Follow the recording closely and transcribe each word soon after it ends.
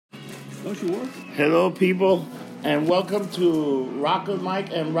Don't you work? Hello, people, and welcome to Rocker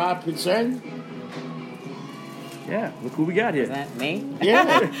Mike and Rob present. Yeah, look who we got here. Present me?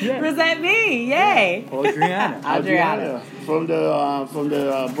 Yeah, Present me, yay! Adriana. Adriana. from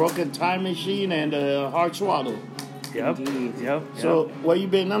the Broken Time Machine and the Hard Swallow. Yep. Indeed. Yep. So, what you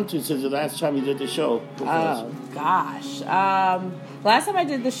been up to since the last time you did the show? with us? Oh, gosh. Last time I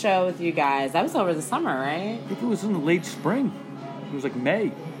did the show with you guys, that was over the summer, right? I think it was in the late spring. It was like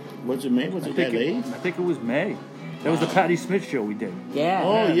May. Was it May? Was it that late? I think it was May. That was the Patti Smith show we did. Yeah.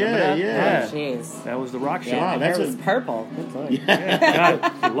 Oh, remember yeah, that? yeah. Oh, jeez. That was the rock show. Yeah, Wow, my that's hair a- was purple. Good Lord. Yeah,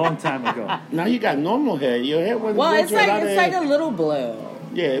 God, a long time ago. Now you got normal hair. Your hair wasn't Well, going it's through a lot like of- a little blue.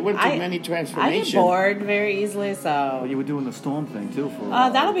 Yeah, it went through many I transformations. get bored very easily, Well, so... you were doing the storm thing, too, for a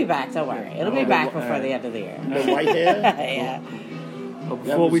while. that'll be back, don't worry. It'll be Oh, back well, before the end of the year. The white hair? Yeah. But That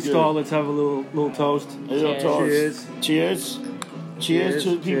before was we good. start, let's have a little toast. A little Cheers. toast. Cheers. Cheers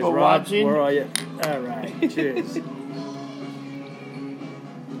to people Rob, watching. where are you? All right. Cheers.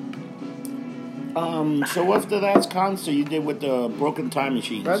 So what's the last concert you did with the Broken Time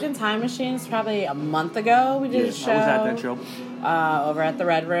Machines? Broken Time Machines, probably a month ago, we did a Yeah, show. I was at that show. Over at the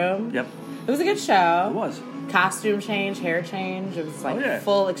Red Room. Yep. It was a good show. It was. Costume change, hair change. It was like Oh, yeah.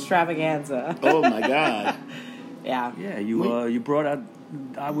 full extravaganza. Oh my God! Yeah. Yeah, you brought out.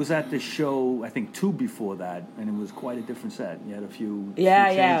 I was at the show, I think 2 before that, and it was quite a different set. You had a few. Yeah,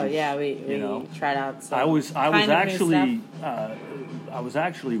 few yeah, changes, yeah. We you know? tried out some I was kind of new actually stuff. I was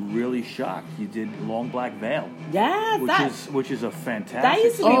actually really shocked. You did Long Black Veil, Yeah, which is a fantastic. that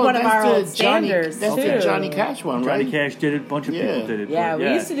used to be one of that's our the old standards, That's too. the Johnny Cash one, right? Johnny Cash did it. A bunch of Yeah. people did it. Yeah, but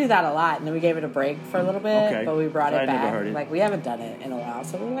we used to do that a lot, and then we gave it a break for a little bit, Okay. but we brought I it never back. heard it. Like, we haven't done it in a while,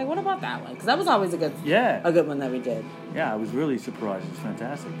 so we were like, what about that one? Because that was always a good one that we did. Yeah, I was really surprised. It's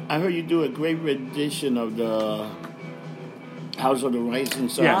fantastic. I heard you do a great rendition of the House of the Rising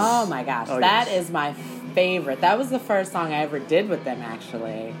Sun. Yes. Oh my gosh, Oh, that yes. is my favorite. That was the first song I ever did with them,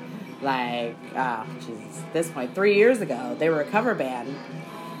 actually. Like, Jesus, at this point, 3 years ago, they were a cover band,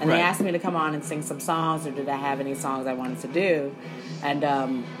 and Right. they asked me to come on and sing some songs, or did I have any songs I wanted to do? And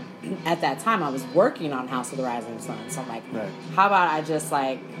at that time, I was working on House of the Rising Sun, so I'm like, Right. how about I just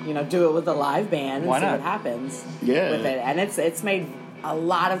do it with a live band and Why see not? what happens Yeah. with it? And it's made a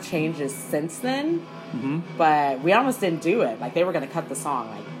lot of changes since then. Mm-hmm. But we almost didn't do it. Like, they were going to cut the song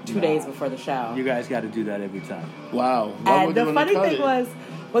like 2 days before the show. You guys got to do that every time. Wow! Why And would the you funny wanna cut thing it? was,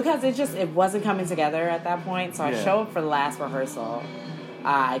 because it wasn't coming together at that point, so I Yeah. show up for the last rehearsal.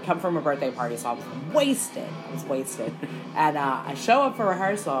 I come from a birthday party, so I was wasted. And I show up for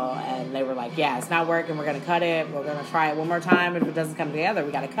rehearsal, and they were like, yeah, it's not working. We're going to cut it. We're going to try it one more time. If it doesn't come together,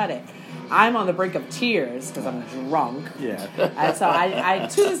 we got to cut it. I'm on the brink of tears because I'm drunk. Yeah. And so I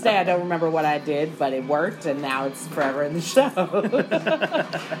to this day, I don't remember what I did, but it worked, and now it's forever in the show.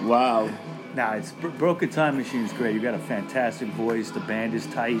 Wow! Nah, it's Broken Time Machine is great. You got a fantastic voice. The band is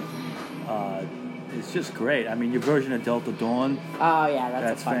tight. It's just great. I mean, your version of Delta Dawn, Oh, yeah, that's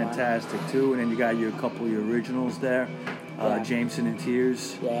that's a fun fantastic too. And then you got your couple of your originals there. Yeah. Jameson in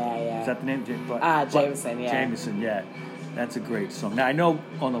Tears. one. Yeah. Is that the name? Jameson, yeah. Jameson, yeah. That's a great song. Now, I know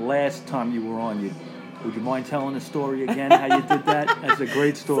on the last time you were on, would you mind telling the story again, how you did that? That's a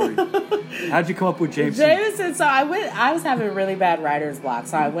great story. How'd you come up with Jameson? Jameson, so I was having really bad writer's block,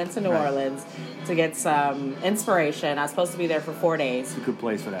 so I went to New Right. Orleans to get some inspiration. I was supposed to be there for 4 days. It's a good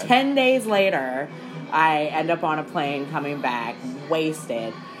place for that. 10 days later, I end up on a plane coming back,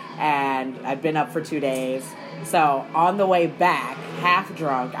 wasted, and I'd been up for 2 days. So on the way back, half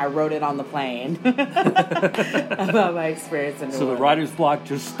drunk, I wrote it on the plane about my experience in New So the Orleans. writer's block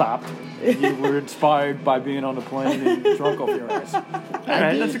just stopped. You were inspired by being on the plane and drunk off your ass. All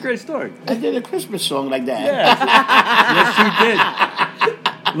right, that's a great story. I did a Christmas song like that. Yes, you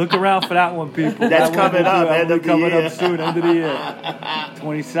did. Look around for that one, people. That's That one coming up, will end be of the coming year. up soon, end of the year.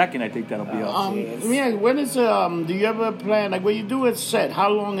 22nd, I think that'll be up. Yeah, when is do you ever plan, like when you do a set, how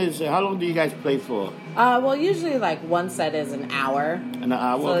long do you guys play for? Well, usually like one set is an hour. An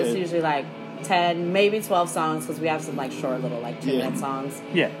hour? So it's Okay. usually like 10, maybe 12 songs because we have some like short little like 2-minute songs.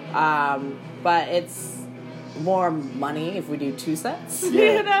 Yeah. But it's more money if we do 2 sets,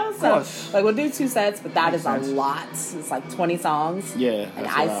 Yeah. you know? So course. like we'll do 2 sets, but that Makes is sense. a lot. It's like 20 songs. Yeah, And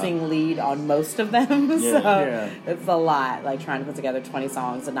that's a I lot. sing lead on most of them. Yeah. So Yeah. it's a lot, like trying to put together 20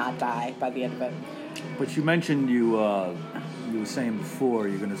 songs and not die by the end of it. But you mentioned you were saying before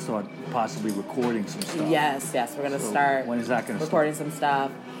you're going to start possibly recording some stuff. Yes, we're going to So start when is that gonna recording some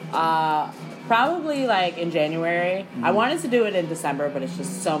stuff. Probably like in January. I wanted to do it in December, but it's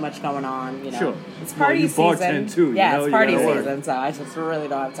just so much going on. Sure. It's party Well, you season. bartend too, you yeah, know, it's you party gotta work. season, so I just really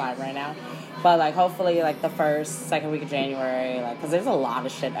don't have time right now. But like hopefully like the second week of January, like because there's a lot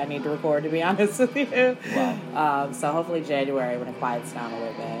of shit I need to record, to be honest with you. Wow. So hopefully January when it quiets down a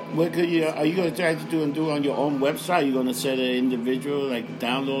little bit. What could you? Are you going to try to do on your own website? You're going to set an individual like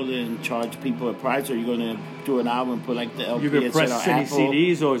download it and charge people a price, or you're going to do an album and put like the LP? You could press any Apple?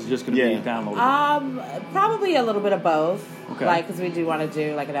 CDs, or is it just going to be downloadable? Probably a little bit of both. Okay. Like because we do want to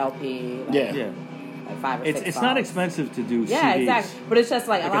do like an LP. Like, Yeah. Yeah. Like 5 or 6 It's songs. not expensive to do Yeah, CDs. exactly. But it's just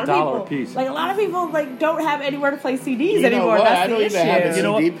like a lot of $1 people, a piece. like a lot of people, like don't have anywhere to play CDs You know anymore. what? That's I don't the even issue. have a You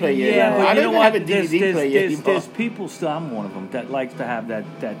know what? CD player. Yeah. I you don't know even have a what? DVD player anymore. There's people still. I'm one of them that likes to have that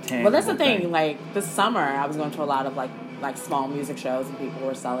tangible. Well, that's the thing. thing. Like this summer, I was going to a lot of like small music shows, and people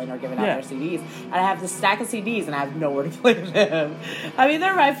were selling or giving out Yeah. their CDs. And I have this stack of CDs, and I have nowhere to play them. I mean,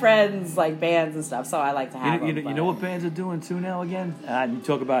 they're my friends, like bands and stuff, so I like to have them. You know what bands are doing too now again? You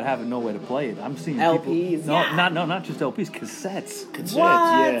talk about having nowhere to play it. I'm seeing LPs, people. yeah. Not just LPs, cassettes. Cassettes,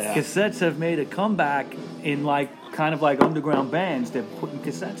 What? yeah. Cassettes have made a comeback in like kind of like underground bands. They're putting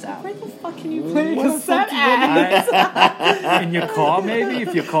cassettes out. Where the fuck can you play What the cassette fuck you at? In your car, maybe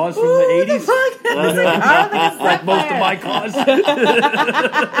if your car's from Who the the 80s, fuck has a car with a cassette like most of player? my cars.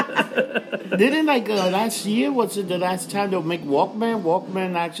 Didn't like last year? Was it the last time they'll make Walkman?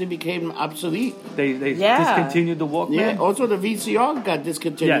 Walkman actually became obsolete. They Yeah. discontinued the Walkman. Yeah. Also, the VCR got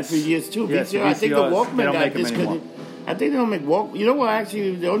discontinued Yes. for years too. Yes, VCR. I think the VCRs, they Walkman don't got make 'em discontinued. I think they don't make Walk. You know what?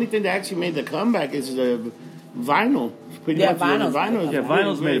 Actually, the only thing that actually made the comeback is the vinyl. Pretty Yeah, much vinyl's vinyl. Yeah,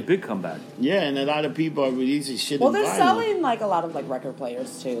 vinyl's made a big comeback. Yeah, and a lot of people are releasing shit. Well, in they're vinyl. selling like a lot of like record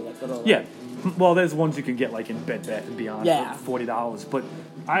players too, like little. Yeah. Well, there's ones you can get like in Bed Bath and Beyond Yeah. for $40. But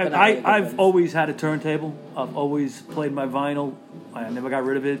But not really good I've ones. always had a turntable. I've always played my vinyl. I never got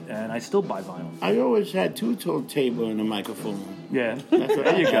rid of it, and I still buy vinyl. I always had two-tone table and a microphone. Yeah,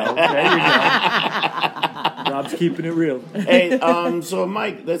 there you go. There you go. Rob's keeping it real. Hey, so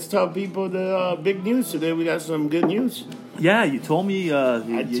Mike, let's tell people the big news today. We got some good news. Yeah, you told me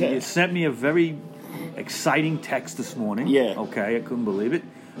you checked. sent me a very exciting text this morning. Yeah. Okay, I couldn't believe it.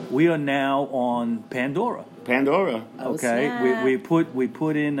 We are now on Pandora. Pandora. Oh, Okay, snap. we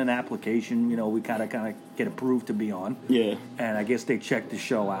put in an application. You know, we kind of get approved to be on. Yeah. And I guess they checked the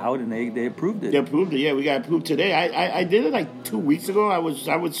show out and they approved it. They approved it. Yeah, we got approved today. I did it like 2 weeks ago. I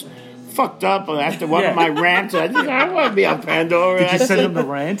was fucked up after one of my rants. I want to be on Pandora. Did you send them the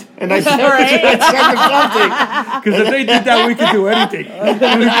rant? And I sent, Right? I sent them something. Because if they did that, we could do anything. We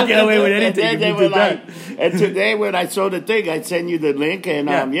could get away with And anything then if they we were did that. like, and today when I saw the thing, I sent you the link, and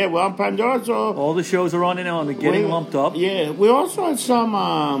Yeah. we're on Pandora. So All the shows are on it now and they're getting lumped up. Yeah, we also have some.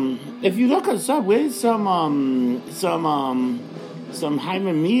 If you look us up, we're some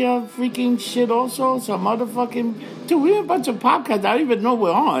Jaime Mia freaking shit. Also, some motherfucking. Dude, we have a bunch of podcasts. I don't even know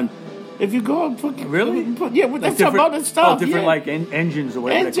we're on. If you go and put Really? yeah, well, Like that's some other stuff. different yeah. like engines or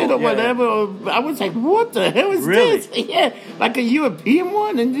whatever. Engine they're or called. Yeah, yeah. whatever. I was like, what the hell is Really? this? Yeah, like a European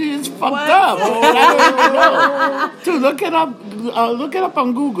one, and it's fucked What? up. I don't even know. Dude, look it up. Look it up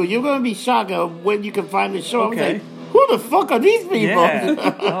on Google. You're gonna be shocked at when you can find the show. I was Okay. like, who the fuck are these people? Yeah.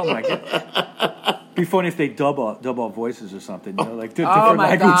 Oh my god. Be funny if they dub our voices or something. You know, like Oh different my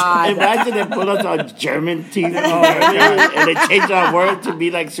language. god. Imagine they put us on German TV and they change our word to be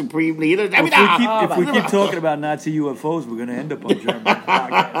like Supreme Leaders. If we keep, Oh, if we my keep talking about Nazi UFOs, we're going to end up on German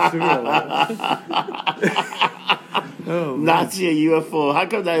podcasts. Oh, man. Nazi a UFO. How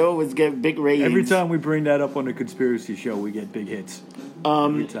come I always get big ratings? Every time we bring that up on the conspiracy show, we get big hits.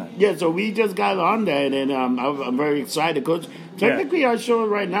 Every time. Yeah, so we just got on that, and I'm very excited because technically our show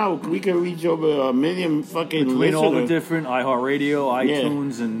right now we can reach over 1 million fucking Between all the listeners. different iHeartRadio,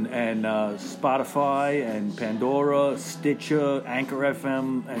 iTunes, and Spotify, and Pandora, Stitcher, Anchor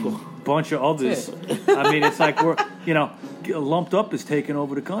FM, and a bunch of others. I mean, it's like we're, lumped up is taking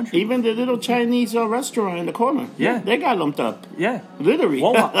over the country. Even the little Chinese restaurant in the corner. Yeah. They got lumped up. Yeah. Literally.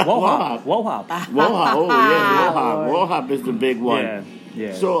 Wohop. Wohop. Wohop. Wohop. Oh, yeah, Wohop. Wohop is the big one. Yeah.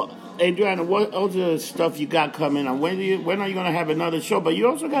 Yeah. So, Adriana, what other stuff you got coming on? When are you going to have another show? But you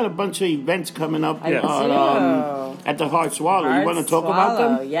also got a bunch of events coming up I do. at the Heart Swallow. You want to talk about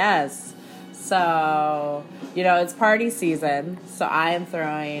them? Yes. So, it's party season. So I am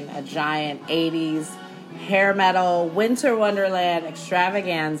throwing a giant 80s hair metal winter wonderland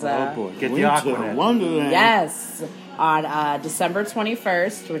extravaganza. Oh boy, get the Winter Aquanet. Wonderland. Yes. On December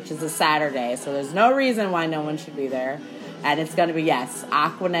 21st, which is a Saturday. So there's no reason why no one should be there. And it's going to be,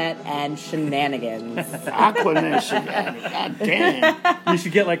 Aquanet and shenanigans. Aquanet. God damn. You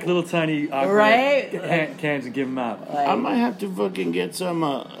should get like little tiny Aquanet Right? cans and give them out. I might have to fucking get some.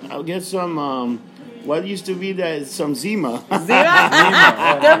 I'll get some What used to be that? Some Zima.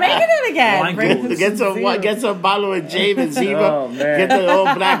 Zima. They're making it again. Wine Bring coolers. Get some bottle of James Zima. Oh, man. Get the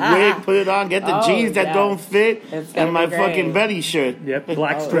old black wig, put it on. Get the Oh, jeans that yes. don't fit, It's gonna and my be great. fucking belly shirt. Yep,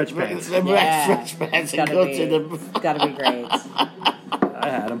 black stretch pants. The black stretch pants and go to the. It's gotta be great. I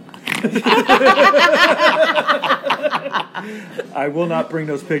had them. I will not bring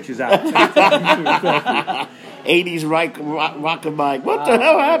those pictures out. 80s rocker mic. What the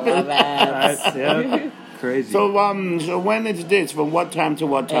hell happened? Yeah, crazy. So when is this? From what time to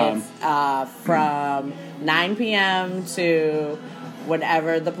what time? It's from 9 p.m. to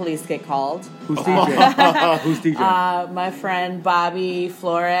whenever the police get called. Who's DJ? Who's DJ? My friend Bobby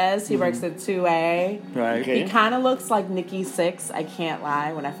Flores, he works at 2A. Right. Okay. He kind of looks like Nikki Sixx, I can't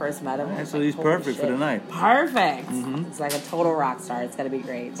lie, when I first met him. I Yeah, was so like, he's holy perfect for shit. the night. Perfect. It's like a total rock star. It's going to be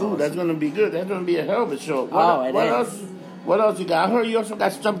great. Ooh, that's gonna be good. That's gonna be a hell of a show. It what is. else? What else you got? I heard you also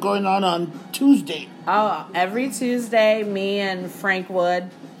got stuff going on Tuesday. Oh, every Tuesday, me and Frank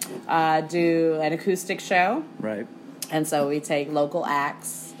Wood do an acoustic show. Right. And so we take local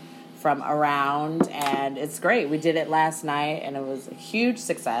acts from around, and it's great. We did it last night, and it was a huge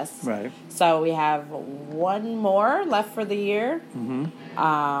success. Right. So we have one more left for the year,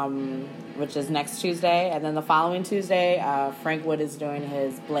 which is next Tuesday. And then the following Tuesday, Frank Wood is doing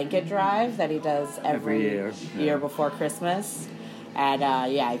his blanket drive that he does every year. year before Christmas. And,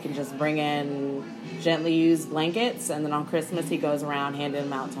 you can just bring in gently used blankets, and then on Christmas he goes around handing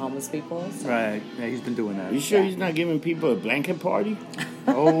them out to homeless people. So. Right. Yeah, he's been doing that. You sure he's not giving people a blanket party?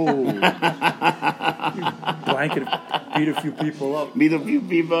 Oh. Blanket beat a few people up. Meet a few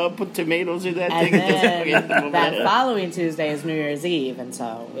people up, put tomatoes in that And thing. and just then that following Tuesday is New Year's Eve, and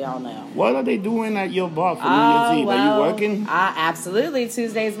so we all know. What are they doing at your bar for New Year's Eve? Are you working? Absolutely.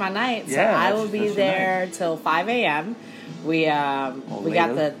 Tuesday's my night, so Yeah, I will be that's there till 5 a.m. We got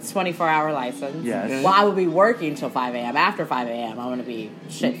the 24-hour license. Yes. Well, I will be working till 5 a.m. After 5 a.m., I'm going to be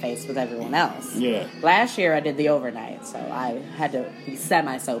shit-faced with everyone else. Yeah. Last year, I did the overnight, so I had to be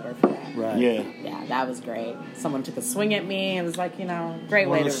semi-sober for that. Right. Yeah. Yeah, that was great. Someone took a swing at me. It was like, great One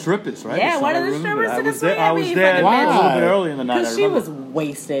way of to... the strippers, right? Yeah, That's one what of I the remember. strippers took a swing I at was me. there a little bit Wow. early in the night. Because she was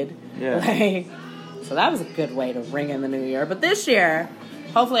wasted. Yeah. Like, so that was a good way to ring in the new year. But this year,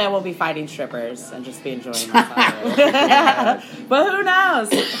 hopefully I won't be fighting strippers and just be enjoying myself. But who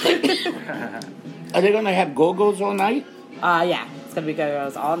knows? Are they gonna have go-go's all night? Yeah, it's going to be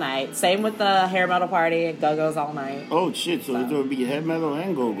Go-Go's all night. Same with the hair metal party, Go-Go's all night. Oh shit! So there's gonna be heavy metal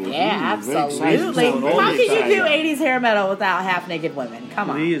and go-go's. Yeah, Ooh, very exciting. absolutely. Very How can you exciting. do 80s hair metal without half-naked women? Come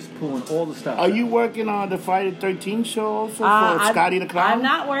on. He is pulling all the stuff. Are you working on the Friday 13 show also for I'm- Scotty the Clown? I'm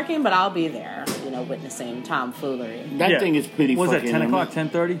not working, but I'll be there, witnessing tomfoolery. That thing is pretty Was fucking... that 10 o'clock,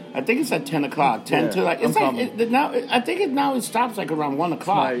 10:30? I think it's at 10 o'clock. 10 Yeah, to like... I'm It's like... coming. I think it stops like around 1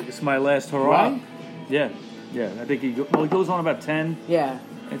 o'clock. It's my last hurrah. Right? Yeah. I think he goes on about 10. Yeah.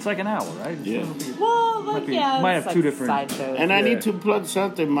 It's like an hour, right? Yeah. Well, Might be- yeah. might it's have two like different- sideshows. And I Yeah. need to plug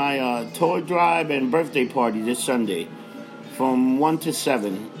something. My toy drive and birthday party this Sunday from 1 to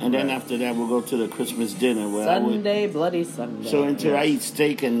 7. And then Right. after that, we'll go to the Christmas dinner where I would... Sunday, bloody Sunday. So until I eat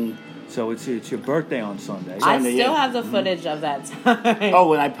steak and... So it's your birthday on Sunday. I Sunday, still yeah. have the footage of that time. Oh,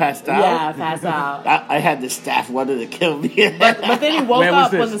 when I passed out? Yeah, I passed out. I had the staff wanted to kill me. But then he woke Where was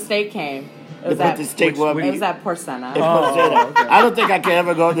up when this? the steak came. It They was put at, the steak which- one. it was at Porcena. Oh, okay. I don't think I can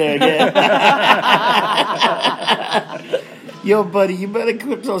ever go there again. Yo, buddy, you better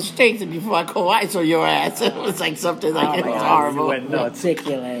cook those steaks before I go ice on your ass. It was like something like Oh, it my was God. horrible. You went nuts.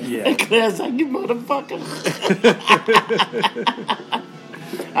 Ridiculous. Yeah. Claire's like, you motherfucker.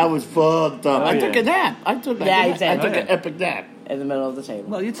 I was fucked up. Oh, I yeah. took a nap. I took Yeah, you I did. took Oh, an yeah. epic nap. In the middle of the table.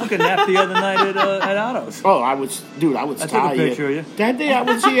 Well, you took a nap the other night at Otto's. Oh, I was I took a tired. picture of you. That day I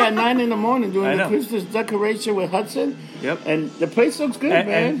was here at 9 in the morning I doing the know. Christmas decoration with Hudson. Yep. And the place looks good,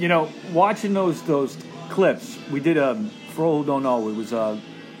 man. And watching those clips, we did for all who don't know, it was a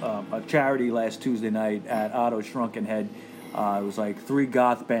charity last Tuesday night at Otto's Shrunken Head. It was like 3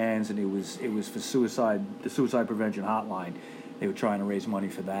 goth bands, and it was for the suicide prevention hotline. They were trying to raise money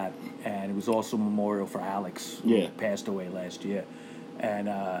for that, and it was also a memorial for Alex, Yeah. who passed away last year, and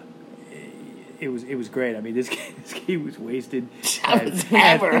it was great. I mean, this kid was wasted, I was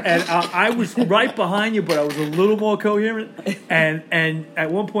hammered. and I was right behind you, but I was a little more coherent. And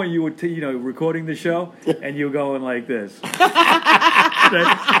at one point, you were recording the show, and you were going like this. And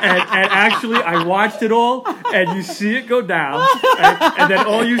actually, I watched it all, and you see it go down, and then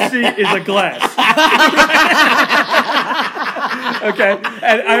all you see is a glass. Okay,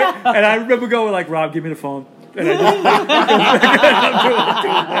 and I remember going like, Rob, give me the phone. And I just,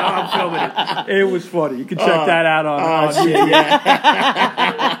 I'm filming it. It was funny. You can check that out on shit, yeah.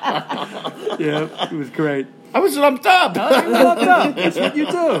 Yeah, it was great. I was lumped up. That's what you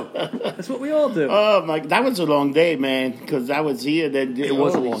do. That's what we all do. Oh my! That was a long day, man. Because I was here. Then It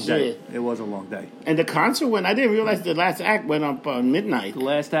was a holy long shit. day. It was a long day. And the concert went. I didn't realize the last act went up on midnight. The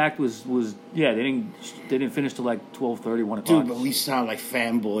last act was yeah. They didn't finish till like 12:30, 1 o'clock. Dude, but we sound like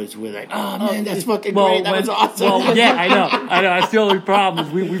fanboys. We're like, oh man, that's fucking Well, great. That was awesome. Well, yeah, I know. That's the only problem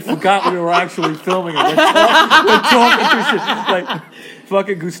is we forgot we were actually filming it. We're talking through shit. Like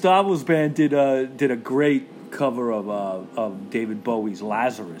fucking Gustavo's band did a great cover of David Bowie's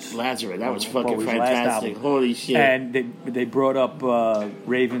Lazarus. That was fucking Bowie's last fantastic. album. Holy shit. And they brought up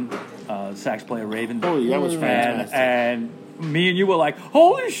Raven, sax player Raven. Holy, that was fantastic. And me and you were like,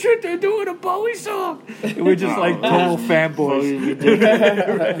 holy shit, they're doing a Bowie song. And we're just like total fanboys.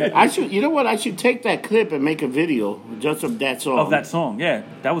 I should, you know what? I should take that clip and make a video just of that song. Of that song, yeah.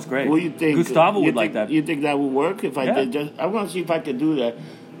 That was great. What do you think? Gustavo would like that. You think that would work if I Yeah. did just... I want to see if I could do that.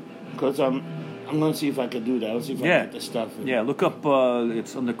 Because I'm going to see if I could do that. I'll see if I can get the stuff. Yeah, look up,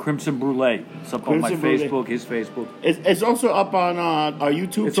 it's on the Crimson Brulee. It's up on my Crimson Facebook, his Facebook. It's also up on our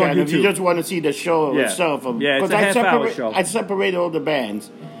YouTube It's on channel. If you YouTube. just want to see the show Yeah. itself. Yeah, it's 'cause a half-hour show. I separated all the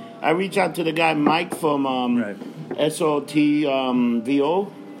bands. I reached out to the guy Mike from Right. SOT VO.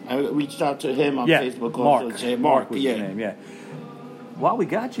 I reached out to him on Facebook. Also. Mark. Say, Mark was yeah. his name, yeah. While we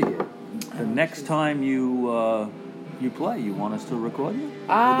got you here, the next time you play, you want us to record you? Would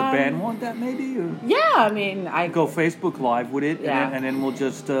the band want that maybe? Or Yeah, I mean, I go Facebook Live with it, Yeah. and then we'll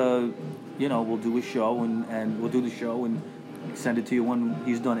just, we'll do a show, and we'll do the show and send it to you when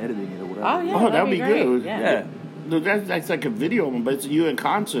he's done editing it or whatever. Oh yeah, Oh, that'd be be great. good. Yeah. Yeah. No, that's like a video one, but it's you in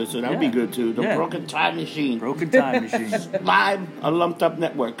concert, so that would be Yeah. good too. The Yeah. Broken Time Machine. Broken Time Machine. Live, a Lumped Up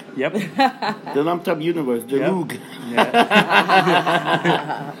Network. Yep. The Lumped Up Universe, the Yep. Loog.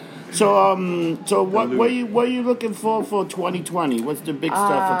 Yeah. So what are you looking for 2020? What's the big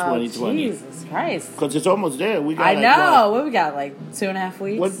stuff for 2020? Jesus Christ. Because it's almost there. We got I like, know. What we got, like 2.5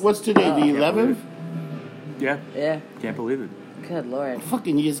 weeks? What's today? Oh. The Can't 11th? Yeah. Yeah. Can't believe it. Good Lord.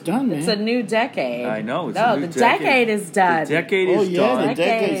 Fucking year's done, man. It's a new decade. I know. It's no, a new the decade is done. The decade Oh, is yeah, done. the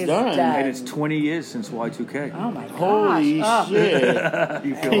decade's done. And it's 20 years since Y2K. Oh my gosh. Holy Oh. shit!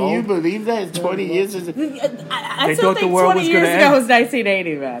 You feel Can you old? believe that? It's 20 years. I They still thought the think world 20 was years gonna ago end. was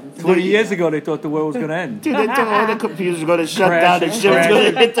 1980, man. 20 years ago, they thought the world was going to end. Dude, they thought all the computers were going to shut down and Crashing, shit was going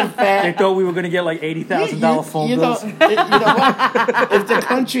to crashing. hit the fan. They thought we were going to get like $80,000 phone you bills. know what? If the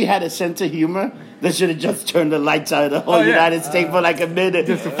country had a sense of humor, they should have just turned the lights out of the whole Oh, yeah. United States for like a minute.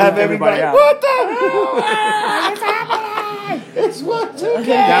 Just to have freak everybody out. what the hell? What's happening? It's what to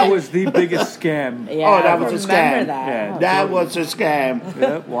That was the biggest scam. Yeah, Oh, that I was a remember scam. that. Yeah. Oh, That was a scam.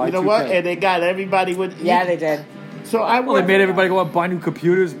 Yeah, You know what? Y2K. And they got everybody with. yeah, they did. So I Well, they worked. made everybody go out and buy new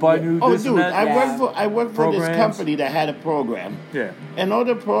computers, buy new Oh, this dude, and that. I worked for this Programs. company that had a program. Yeah. And all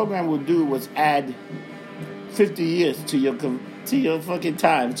the program would do was add 50 years to your fucking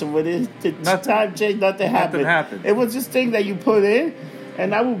time. So when the time changed, nothing happened. happened. It was this thing that you put in,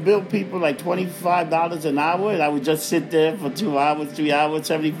 and I would bill people like $25 an hour, and I would just sit there for 2 hours, 3 hours,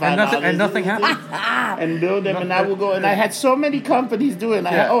 $75. And nothing happened. And bill them, and I would go, and I had so many companies doing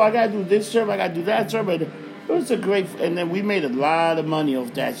it. Yeah. I gotta do this service, I gotta do that service. It was a great, and then we made a lot of money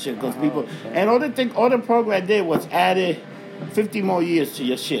off that shit because people, and all the program did was added 50 more years to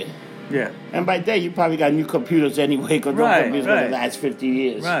your shit. Yeah. And by then, you probably got new computers anyway because those Right, computers right. going to last 50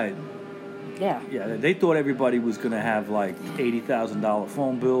 years. Right. Yeah. Yeah, they thought everybody was going to have like $80,000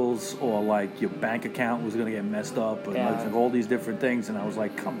 phone bills or like your bank account was going to get messed up and Yeah. like all these different things. And I was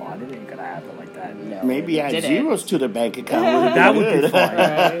like, come on, it ain't going to happen like that. No, Maybe they add did it. zeros to the bank account. That would be good. fine.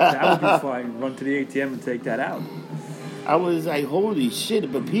 That would be fine. Run to the ATM and take that out. I was like, holy shit.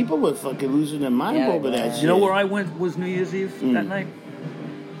 But people were fucking losing their mind Yeah, over they that were. shit. You know where I went was New Year's Eve that night?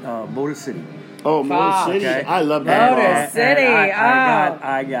 Motor City. Oh, Motor Fuck. City. Okay. I love that. Motor bar. City.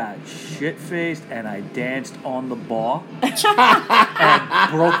 I got shit faced and I danced on the bar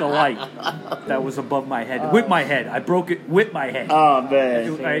and broke a light that was above my head. With my head. I broke it with my head. Oh,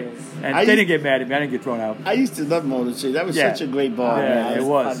 man. Right? And I they used- didn't get mad at me. I didn't get thrown out. I used to love Motor City. That was Yeah. such a great bar, Yeah, man. it a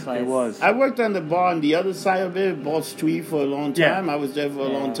was. fun place. It was. I worked on the bar on the other side of it, Ball Street, for a long Yeah. time. I was there for a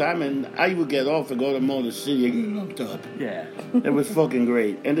long time, and I would get off and go to Motor City and get locked up. Yeah. It was fucking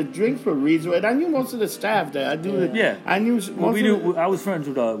great. And the drinks were reasonable. And I knew most of the staff there. I do. Yeah. I knew most Well, we of knew. I was friends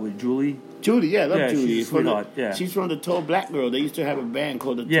with Julie. Judy. Yeah, I love Yeah, Judy. she's a From the- sweetheart, yeah. She's from the Tall Black Girl. They used to have a band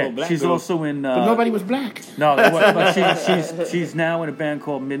called the Yeah, Tall Black she's Girl. also in. but nobody was black. No, but she's now in a band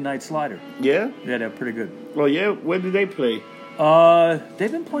called Midnight Slider. Yeah? Yeah, they're pretty good. Well, yeah. Where do they play?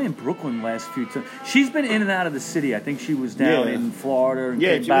 They've been playing Brooklyn last few times. She's been in and out of the city. I think she was down Yeah. in Florida and Yeah,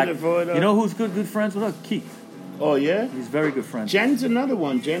 came she was back. in Florida. You know who's good friends with her? Keith. Oh, yeah? He's very good friends. Jen's another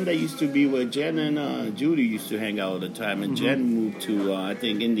one. Jen that used to be where Jen and Judy used to hang out all the time. And Jen moved to, I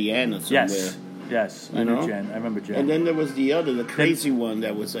think, Indiana somewhere. Yes. I know Jen. I remember Jen. And then there was the crazy one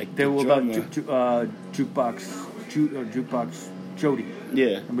that was like they the were drummer. about Jukebox Jody.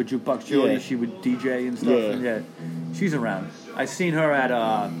 Yeah. Remember Jukebox Jody? Yeah. She would DJ and stuff. Yeah. And yeah, she's around. I seen her at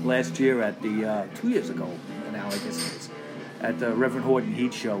last year at the 2 years ago now, I guess it is, at the Reverend Horton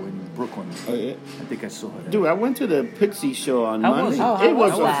Heat Show in Brooklyn. Oh, yeah. I think I saw her there. Dude, I went to the Pixie show on How Monday. was it? Oh, how It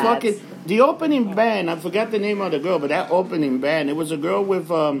was was a that? fucking... The opening band, I forgot the name of the girl, but that opening band, it was a girl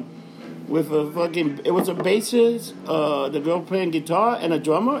with a fucking... It was a bassist, the girl playing guitar, and a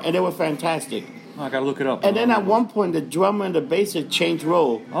drummer, and they were fantastic. Oh, I gotta look it up. And then at one point, the drummer and the bassist changed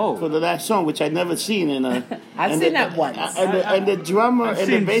role for the last song, which I'd never seen. I've seen that once. And the drummer I've and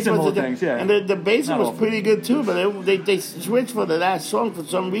the seen bass similar was things, yeah. and the bass Not was often. pretty good too. But they switched for the last song for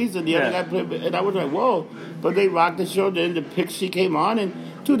some reason. The other guy played, and I was like, whoa! But they rocked the show. Then the Pixie came on, and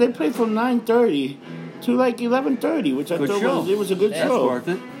dude, they played from 9:30 to like 11:30, which I Good thought show. was a good That's show. worth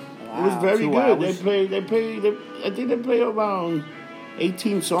it. It was very 2 good. hours. They played. I think they played around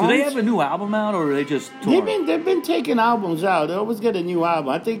 18 songs. Do they have a new album out, or are they just touring? They've been taking albums out. They always get a new album.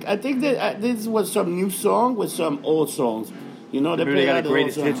 I think that this was some new song with some old songs. You know, Maybe play they got a out the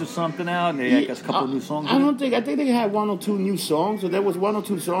greatest old hits or songs. something out, and they got a couple of new songs. I don't think. I think they had 1 or 2 new songs. So there was 1 or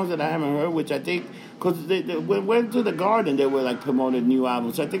 2 songs that I haven't heard, which I think because they went to the Garden, they were like promoting new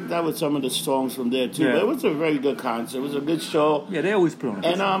albums. I think that was some of the songs from there too. Yeah. But it was a very good concert. It was a good show. Yeah, they always put on a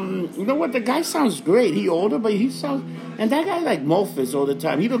good show. And you know what? The guy sounds great. He older, but he sounds. And that guy like Mofus all the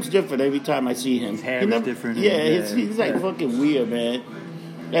time. He looks different every time I see him. His hair He is never- different. Yeah, and, he's like fucking weird, man.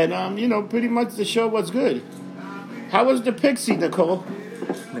 And you know, pretty much the show was good. How was the Pixie, Nicole?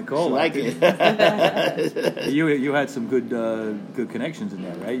 Nicole, She like it. you had some good connections in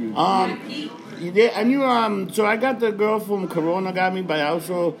there, right? Yeah, I knew. So I got the girl from Corona got me, but I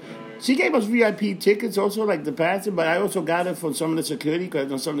also. She gave us VIP tickets also, like the passing, but I also got it from some of the security, because I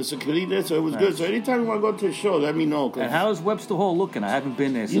know some of the security there, so it was good. So anytime you want to go to a show, let me know. And how's Webster Hall looking? I haven't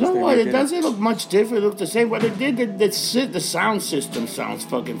been there since You know they what? redid It doesn't look much different. It looks the same. What they did, the sound system sounds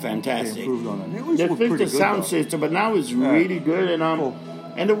fucking They fantastic. improved on it. It was They pretty fixed the good, sound though. system, but now it's really good. And Cool.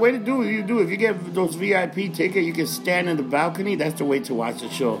 and the way to do it, if you get those VIP tickets, you can stand in the balcony. That's the way to watch the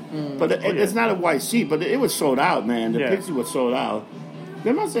show. But it's not a white seat, but it was sold out, man. The Yeah. Pixie was sold out.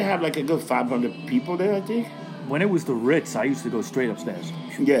 They must have like a good 500 people there, I think. When it was the Ritz, I used to go straight upstairs.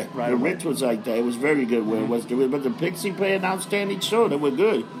 Yeah, Right the away. Ritz was like that. It was very good when it was the Ritz. But the Pixie played an outstanding show. They were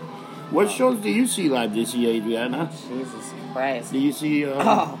good. What shows do you see live this year, Adriana? Jesus Christ. Do you see...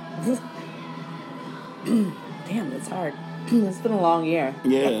 Oh. Damn, that's hard. It's been a long year.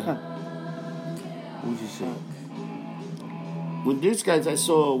 Yeah. Who'd you see? With these guys,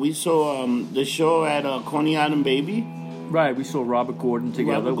 we saw the show at Coney Island Baby. Right, we saw Robert Gordon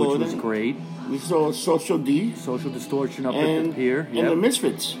together, Robert which was Gordon. great. We saw Social D. Social Distortion up at And, the pier. and the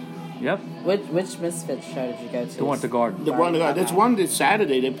Misfits. Yep. Which Misfits show did you go to? The one at the Garden. The one, there's one this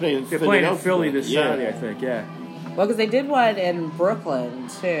Saturday. They play in They're playing in Philadelphia. Philly this Yeah. Saturday, I think. Yeah, Well, because they did one in Brooklyn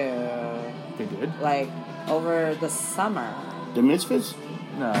too, they did. like over the summer. The Misfits?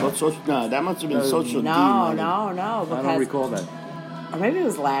 No, No, that must have been Social D. No, man. no, I don't because recall that. or maybe it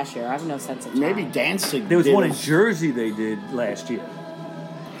was last year. I have no sense of time. Maybe Danzig. There was did one a- in Jersey they did last year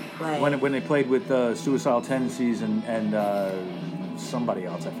Like, when they played with Suicidal Tendencies and somebody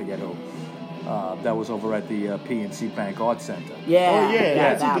else, I forget who. That was over at the PNC Bank Arts Center. yeah, Oh, yeah,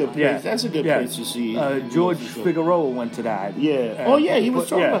 that's a that good one. place. That's a good place to see. George Figueroa went to that. Yeah. Oh, yeah, he was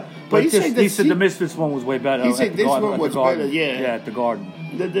talking about- but he said he said the the Misfits one was way better. He said at the this Garden- one at the was Garden. better, yeah. Yeah, at the Garden.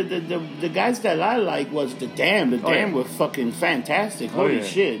 The guys that I like was the Damn. The Damn yeah. were fucking fantastic. Oh, Holy yeah.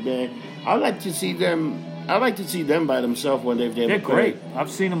 shit, man! I like to see them. I like to see them by themselves when they've They're ever great. played.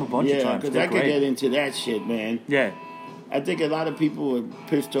 I've seen them a bunch of Yeah, times. because They're I could get great. into that shit, man. Yeah. I think a lot of people were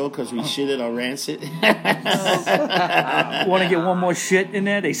pissed off because we shitted on Rancid. Want to get one more shit in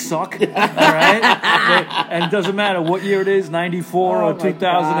there? They suck. All right? And it doesn't matter what year it is, 94 Oh or my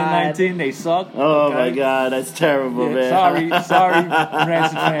 2019, they suck. Oh okay? my god, that's terrible, Yeah, man. sorry,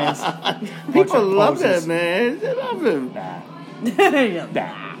 Rancid fans. Bunch People of love posers. him, man. They love him. Nah.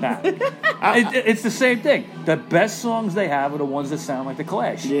 It's the same thing. The best songs they have are the ones that sound like The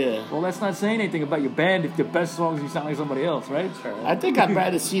Clash. Yeah. Well, that's not saying anything about your band if the best songs you sound like somebody else, right? Sure. I think I'd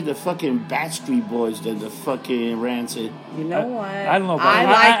rather see the fucking Backstreet Boys than the fucking Rancid. You know what? I don't know about I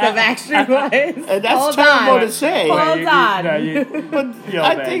that. like the Backstreet Boys. And that's Hold terrible on. to say. Hold on. But Yo,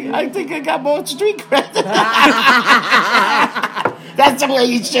 I man. think I got more street cred. That's the way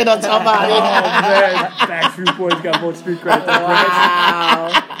you shit on Oh, somebody. man. Backstreet Boys got more street credit than Rancid. Wow.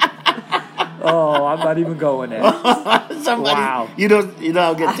 Oh, I'm not even going there. Somebody, Wow. You don't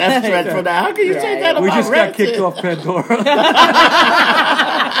get death threats for that. How can you say that about We just got Rancid? kicked off Pandora.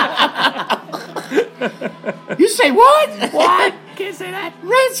 You say what? What? Can't say that.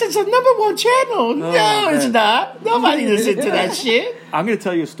 Rancid's a #1 channel. No, it's man. not. Nobody listens to that shit. I'm going to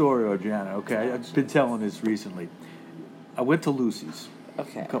tell you a story, Orgiana, okay? I've been telling this recently. I went to Lucy's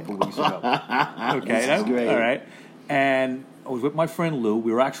Okay. a couple of weeks ago. Okay, This is great. all right. And I was with my friend Lou.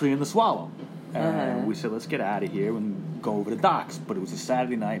 We were actually in the Swallow. And we said, let's get out of here and go over to Doc's. But it was a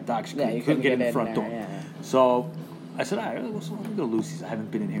Saturday night. Doc's Yeah, you couldn't get in the front there, door. yeah. So I said, all right, let's go to Lucy's. I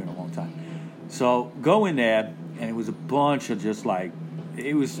haven't been in here in a long time. So go in there, and it was a bunch of just like,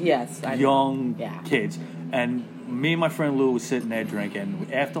 it was Yes, I know. young Yeah. kids. And me and my friend Lou was sitting there drinking.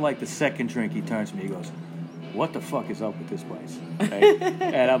 After like the second drink, he turns to me, he goes, what the fuck is up with this place? Right?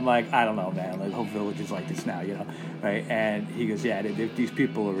 And I'm like, I don't know, man. Like, the whole village is like this now, you know? Right? And he goes, yeah, these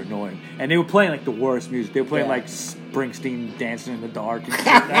people are annoying. And they were playing like the worst music. They were playing like Springsteen, Dancing in the Dark and shit.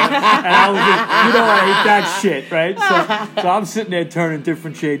 And I was just, you know, I hate that shit, right? So I'm sitting there turning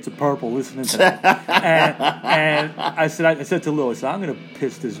different shades of purple, listening to that. And I said to Lou, I said, I'm going to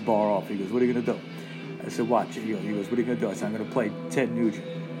piss this bar off. He goes, what are you going to do? I said, watch it. He goes, what are you going to do? I said, I'm going to play Ted Nugent.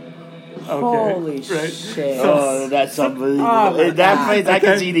 Okay, Holy shit. Oh, that's unbelievable. Oh, my In that God. place, I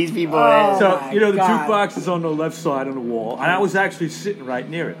can see these people. Oh. So, my you know, the God. jukebox is on the left side of the wall, and I was actually sitting right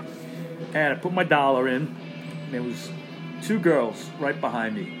near it. And I put my dollar in, and there was two girls right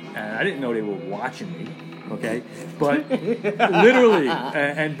behind me, and I didn't know they were watching me, okay? But literally,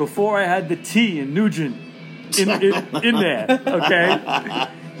 and before I had the T in Nugent in there, okay?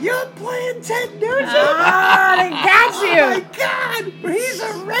 You're playing Ted Nugent? Ah, they got you. Oh my God, he's a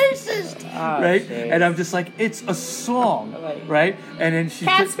racist, right? shit. And I'm just like, it's a song, Like- right? And then she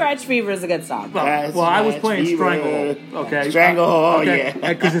Cat took- Scratch Fever is a good song. That's well, I was right, playing Fever. Stranglehold, okay? Stranglehold, okay?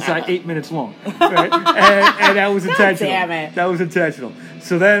 yeah. Because it's like 8 minutes long, right? and that was intentional. damn it. That was intentional.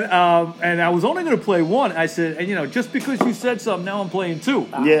 So then, and I was only going to play one. I said, and you know, just because you said something, now I'm playing two.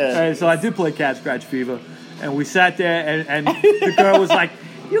 Yeah. And so I did play Cat Scratch Fever, and we sat there, and the girl was like,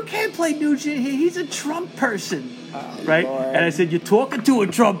 you can't play Nugent here. He's a Trump person, right? Lord. And I said, you're talking to a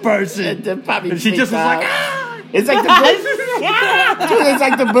Trump person. And then probably And she just was freaked like, out. ah! It's like the dude, it's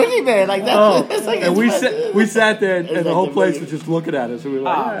like the boogeyman. Like that. Oh, It's like, and we sat there, and It's the like whole the place movie. was just looking at us. And we were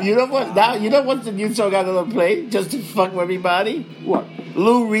like, Oh. yeah. You know what? Now you know what's the new song I'm gonna play just to fuck with everybody. What?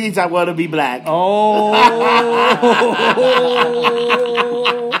 Lou Reed's "I Want to Be Black." Oh.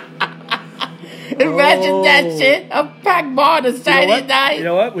 Imagine that shit. A packed bar on a You know Saturday what? night. You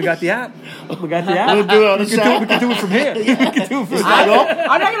know what? We got the app. We got the app. We'll do it on the we can side. we can do it from here. We can do it from here.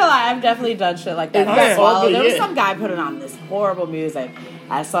 I'm not gonna lie, I've definitely done shit like that. Oh, in yeah. Swallow. Oh, There was yeah. some guy putting on this horrible music.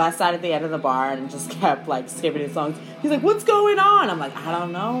 So I sat at the end of the bar and just kept like skipping his songs. He's like, "What's going on?" I'm like, "I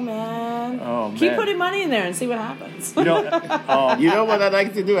don't know, man. Oh, Keep man. putting money in there and see what happens." You know, You know what I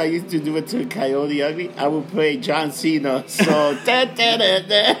like to do? I used to do it to Coyote Ugly. I would play John Cena. So out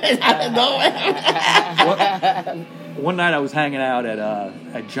of nowhere. one night I was hanging out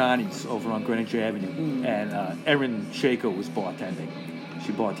at Johnny's over on Greenwich Avenue, and Erin Shaker was bartending.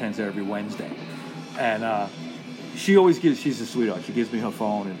 She bartends there every Wednesday, and she's a sweetheart. She gives me her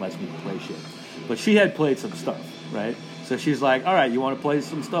phone and lets me play shit. But she had played some stuff, right? So she's like, all right, you want to play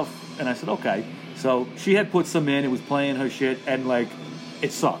some stuff? And I said, okay. So she had put some in, it was playing her shit, and like,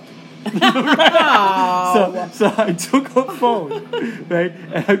 it sucked. So I took her phone, right,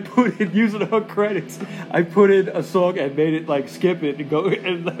 and I put in, using her credits, I put in a song and made it like skip it and go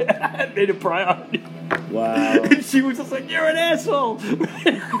and made it priority. Wow. And she was just like, "You're an asshole."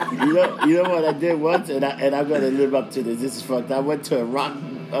 You know what I did once, and I'm gonna live up to this. This is fucked. I went to a rock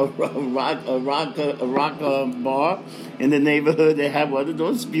bar in the neighborhood. They had one of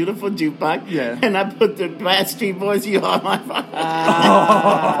those beautiful jukebox. Yeah. And I put the Backstreet Boys "You Are My Fire."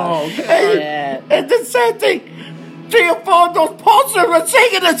 Oh, shit. And the same thing. 3 or 4 of those posters were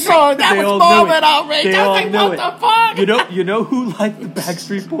singing the song. That They was all more of knew it. an outrage. They I all was like, knew what it. the fuck? You know who liked the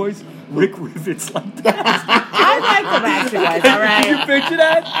Backstreet Boys? Rick Rivets liked that. I like the Backstreet Boys. All Did you right. picture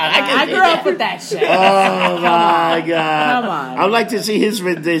that? I grew up with that shit. Oh my god! Come on. I'd like to see his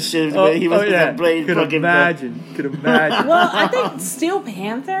rendition where he was gonna play Could fucking. imagine. Well, I think Steel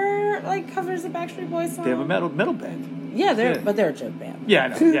Panther like covers the Backstreet Boys song. They have a metal band. Yeah, Yeah. but they're a joke band. Yeah, I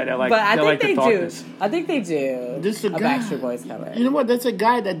know. Yeah, they're like, But I they're think like they the do. Darkness. I think they do. This is a a guy. Backstreet Boys cover. You know what? That's a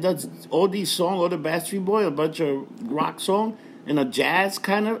guy that does all these songs, all the Backstreet Boy, a bunch of rock song and a jazz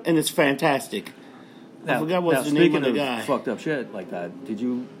kind of, and it's fantastic. I forgot what's the name of the speaking guy. fucked up shit like that, did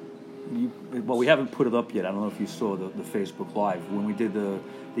you? Well, we haven't put it up yet. I don't know if you saw the Facebook Live when we did the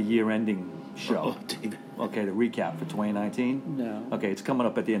year-ending show. David. Okay, the recap for 2019. No. Okay, it's coming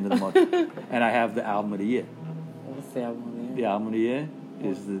up at the end of the month, and I have the album of the year. What's the album? The album of the year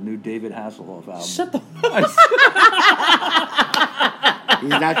is the new David Hasselhoff album. Shut the He's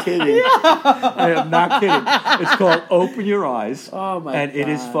not kidding. I am not kidding. It's called Open Your Eyes. Oh my and it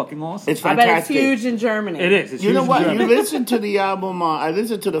is God. fucking awesome. It's I bet it's fantastic. huge in Germany. It is. It's You huge know in what? Germany. You listen to the album. I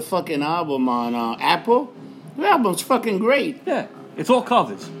listened to the fucking album on Apple. The album's fucking great. Yeah, it's all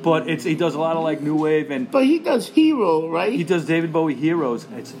covers, but he does a lot of like new wave, and But he does Hero, right? he does David Bowie Heroes.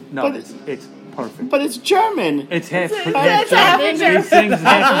 It's perfect. But it's German. It's half. It's half in German. He sings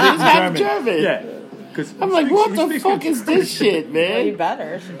half of it in It's half German. German. Yeah. 'Cause I'm he like, speaks- what he the speaks fuck in is this shit, Way man?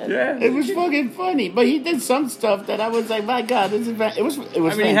 better. Shit. Yeah. It was fucking funny, but he did some stuff that I was like, my God, this is it was I mean, he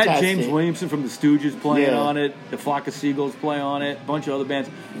fantastic. had James Williamson from the Stooges playing Yeah. on it, the Flock of Seagulls play on it, a bunch of other bands.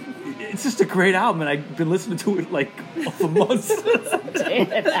 It's just a great album, and I've been listening to it like for months.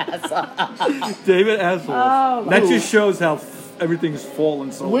 David Hasselhoff. David Hasselhoff. Oh, That my- just shows how everything's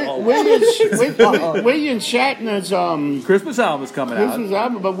fallen so low. William Shatner's Christmas album is coming out. Christmas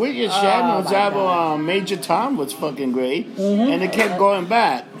album, but William Shatner's my album Major Tom was fucking great, and it kept going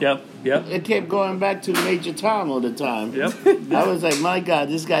back. Yep. It kept going back to Major Tom all the time. Yep. I was like, my God,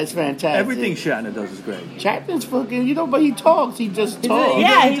 this guy's fantastic. Everything Shatner does is great. Shatner's fucking, but he talks. He just talks.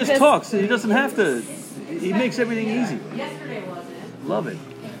 Yeah, he he just just- talks. He doesn't have to. He makes everything easy. Love it.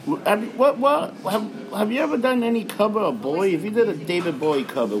 Have you ever done any cover of Bowie? If you did a David Bowie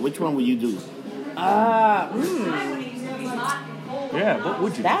cover, which one would you do? Yeah. What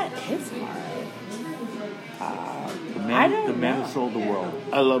would you? That is hard. I don't the man know. who sold the world.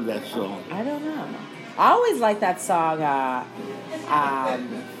 I love that song. I don't know. I always like that song.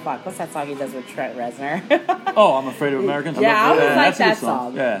 What's that song he does with Trent Reznor? Oh, I'm Afraid of Americans. Yeah, I always like that's a good that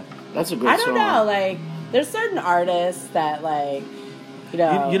song. Yeah. That's a good I song. don't know. Like, there's certain artists that like, You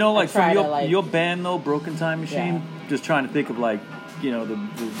know, like I try from to, like, your band though, Broken Time Machine. Yeah. Just trying to think of like,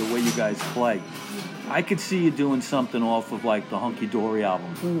 the way you guys play. I could see you doing something off of like the Hunky Dory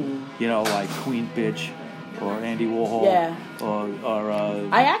album. Mm-hmm. You know, like Queen Bitch or Andy Warhol. Yeah. Or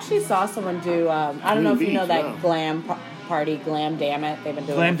I actually saw someone do. I don't know if you know that yeah. glam party, Glam Damn It. They've been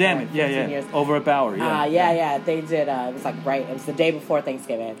doing Glam it for Damn like It. Yeah, 15 yeah. years. Over at Bower. Yeah. Yeah. They did. It was like it was the day before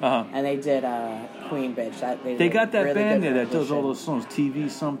Thanksgiving, Uh-huh. and they did Queen Bitch. They did got that really band good there that does all rendition. those songs, TV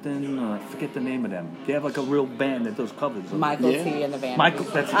something. I forget the name of them. They have like a real band that does covers. of it. Michael Yeah. T and the band. Michael,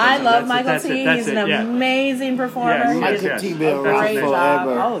 that's it, I that's it, love that's it, Michael that's T. it, that's He's it, an yeah. amazing performer. Yeah, He Michael does T. a Bill around great job.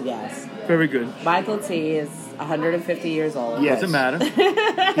 forever. Oh yes, Very good. Michael T. is 150 years old. Yes. Doesn't matter.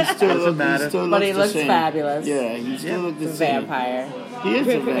 He still Doesn't matter. But he the looks same. fabulous. Yeah, he still looks the He's a same. vampire. He is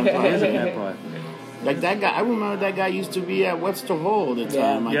a vampire. Here's a vampire. Like that guy, I remember that guy used to be at Webster Hall all the time,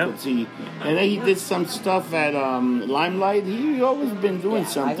 Yeah. Michael Yep. T. And then he did some stuff at Limelight. He always been doing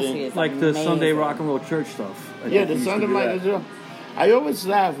Yeah, Michael T. something. is Like the amazing. Sunday Rock and Roll Church stuff. I Yeah, think the he used to Sunday do Michael that. T. I always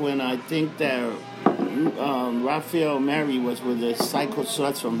laugh when I think that Raphael Mary was with the Psycho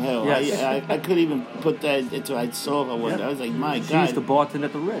Sluts from Hell. Yes. I couldn't even put that until I saw her one day. I was like, my She used to God. bartend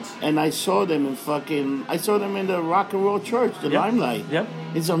at the Ritz. And I saw them in the Rock and Roll Church, the Yep. Limelight. Yep.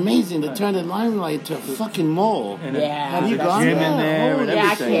 It's amazing to turn the Limelight to a fucking mall. And Yeah. Have you there's a gone gym there? in there and Holy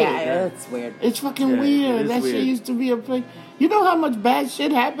Yeah, everything. it's weird. It's fucking Yeah, it weird. is That shit weird. used to be a place. You know how much bad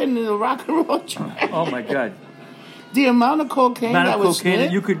shit happened in the Rock and Roll Church? Oh my God. The amount of cocaine Amount that of was cocaine.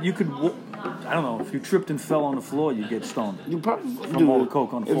 sniffed, You could. I don't know. If you tripped and fell on the floor, you get stoned. you probably From all the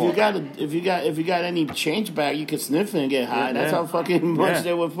coke on the floor. If you got any change back, you could sniff it and get high. Yeah, That's yeah. how fucking much Yeah.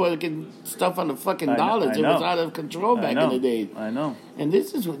 they were fucking stuff on the fucking I know- dollars. I It was know. out of control I back know. in the day. I know. And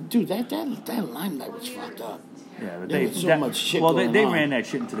this is what, dude. That Limelight was fucked up. Yeah, but There they was so much shit Well, going they on. ran that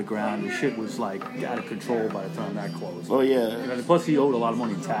shit into the ground. The shit was like out of control by the time that closed. Oh yeah, And plus, he owed a lot of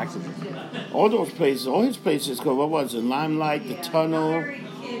money in taxes. all those places, all his places. Cause what was it? Limelight, the Tunnel.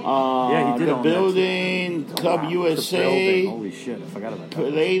 Yeah, he did the own that, too. building, Club Wow, the USA. building. Holy shit! I forgot about that.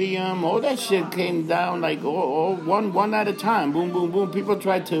 Palladium, all that shit came down like one at a time. Boom, boom, boom. People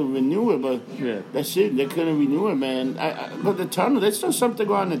tried to renew it, but Yeah. that shit, they couldn't renew it, man. But the tunnel, there's still something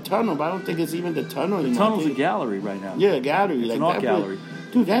going on in the tunnel, but I don't think it's even the tunnel anymore. The tunnel's I a think- gallery right now. Yeah, a gallery. It's like an art that gallery.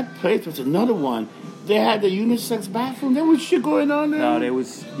 Dude, that place was another one. They had the unisex bathroom. There was shit going on there. No, there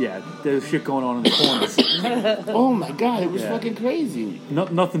was shit going on in the corners. Oh my god, it was Yeah. fucking crazy.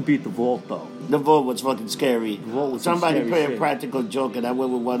 Nothing beat the vault though. The vault was fucking scary. vault was some Somebody scary played a shit. practical joke, and I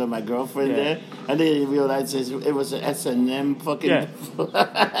went with one of my girlfriends Yeah. there, and they didn't realize it was an S&M fucking. Yeah.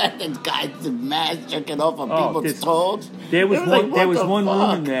 the guy's mask jerking off on Oh, people's this- toes. There was It one. like, there what was the one room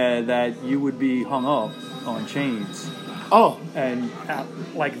fuck? in there that you would be hung up on chains Oh, and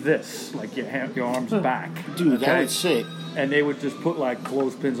like this, like your arms back. dude, that was sick. And they would just put like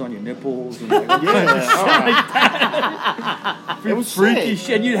clothespins on your nipples and like, It was freaky sick.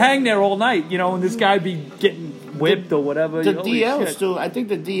 shit. And you'd hang there all night, and this guy be getting whipped or whatever. The Holy DL shit. still. I think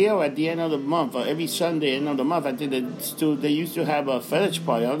the DL at the end of the month, or every Sunday end of the month, I think they used to have a fetish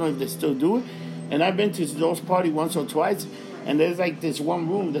party. I don't know if they still do it. And I've been to those parties once or twice. And there's like this one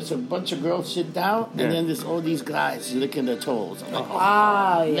room. There's a bunch of girls sit down, and then there's all these guys licking their toes. I'm like,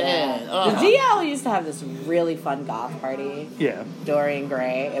 Oh, yeah. man. The DL used to have this really fun goth party. Yeah. Dorian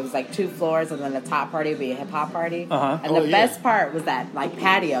Gray. It was like 2 floors, and then the top party would be a hip hop party. Uh-huh. And the best part was that like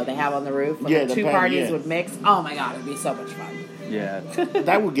patio they have on the roof when the 2 parties would mix. Oh my god, it'd be so much fun. Yeah.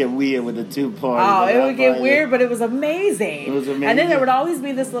 that would get weird with the 2 parties. Oh, it would get weird, but it was amazing. It was amazing. And then there would always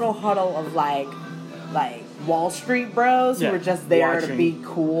be this little huddle of like Wall Street bros who were just there to be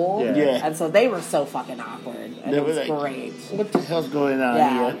cool. Yeah. And so they were so fucking awkward. And it was great. What the hell's going on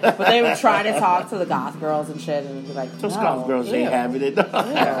Yeah. here? But they would try to talk to the goth girls and shit and be like, Those goth girls ain't having it.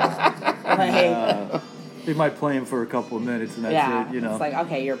 They might play him for a couple of minutes and that's it, It's like,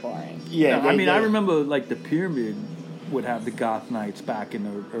 okay, you're boring. Yeah. I remember like the Pyramid would have the goth nights back in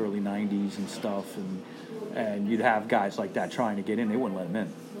the early 90s and stuff, and you'd have guys like that trying to get in. They wouldn't let them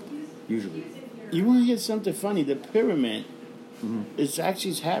in, usually. You want to hear something funny? The Pyramid, it's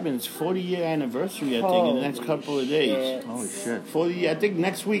actually having its 40-year anniversary, I think, in the next couple of days. Holy shit. 40. I think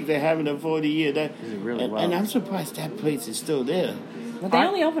next week they're having a 40-year. Is it really? Wow. And I'm surprised that place is still there. But they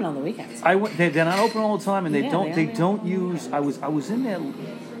only open on the weekends. They're not open all the time, and they they don't use. I was in there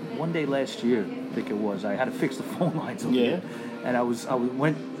one day last year, I think it was. I had to fix the phone lines over there, and I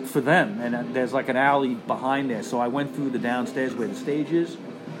went for them, and there's like an alley behind there, so I went through the downstairs where the stage is,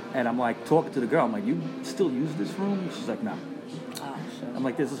 and I'm like talking to the girl. I'm like, "You still use this room?" She's like, "No." Oh, shit. I'm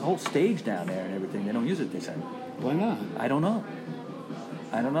like, "There's this whole stage down there and everything. They don't use it." They said, Why not? I don't know.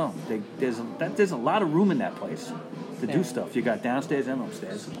 There's a lot of room in that place to do stuff. You got downstairs and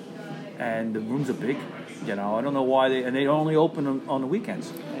upstairs, and the rooms are big. I don't know why they only open on the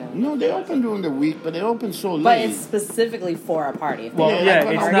weekends. No, they open during the week, but they open so late. But it's specifically for a party. Well,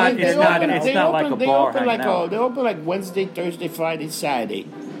 it's not like a bar hanging out. They open like Wednesday, Thursday, Friday, Saturday.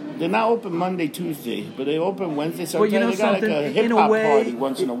 They're not open Monday, Tuesday, but they open Wednesday. Sometimes they got like a hip hop party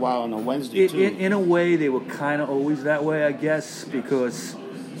once in a while on a Wednesday too. In a way, they were kind of always that way, I guess, because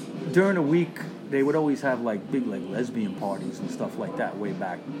during the week they would always have like big like lesbian parties and stuff like that. Way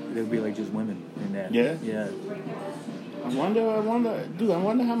back, there would be like just women in there. Yeah. I wonder,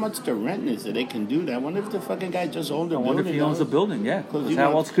 how much the rent is that they can do that. I wonder if the fucking guy just owned the building. I wonder if he owns the building, yeah. Because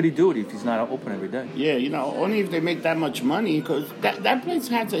how else could he do it if he's not open every day? Yeah, only if they make that much money. Because that place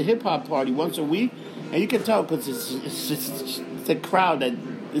has a hip-hop party once a week. And you can tell because it's a crowd that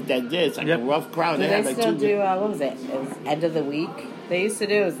there's like a rough crowd. Do they have like still do, what was it? It was end of the week. They used to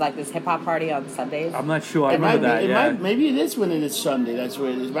do is like this hip hop party on Sundays. I'm not sure. I remember that. Maybe it is when it is Sunday. That's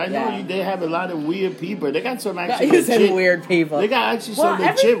where it is. Right now, they have a lot of weird people. They got some You said weird people. They got actually some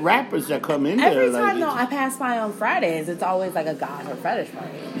legit rappers that come in there. Every time though I pass by on Fridays, it's always like a goth or fetish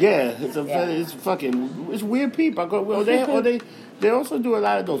party. Yeah, it's weird people. They also do a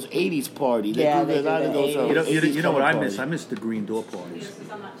lot of those 80s parties. They do a lot of those. You know what I miss? I miss the green door parties.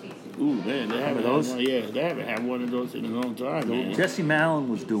 Ooh, man, they haven't those? they haven't had one of those in a long time, man. Jesse Malin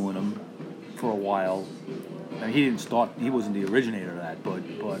was doing them for a while. And he didn't start. He wasn't the originator of that, but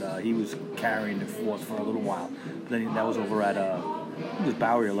he was carrying it forth for a little while. Then that was over at it was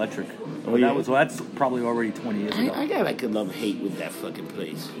Bowery Electric. That's probably already 20 years ago. I got like a love-hate with that fucking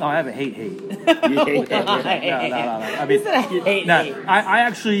place. No, I have a hate. You hate that? No. I mean, I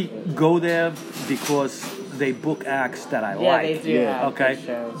actually go there because they book acts that I like. Yeah, they do. Okay,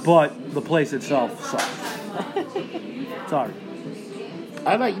 shows. But the place itself sucks. Sorry.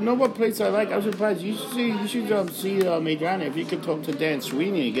 I like. You know what place I like? I'm surprised. You should see Adriana if you could talk to Dan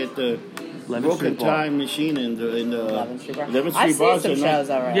Sweeney and get the Broken Time Machine in the 11th Street Bar. 11th Street Bar. I've seen some shows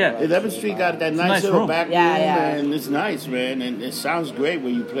already. Yeah, 11th Street got that nice little room. back room, and it's nice, man. And it sounds great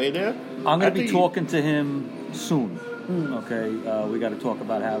when you play there. I'm going to be talking to him soon. Okay, we got to talk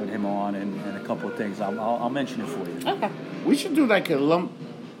about having him on and a couple of things. I'll mention it for you. Okay. We should do like a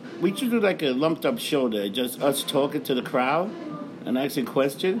lumped up show there, just us talking to the crowd and asking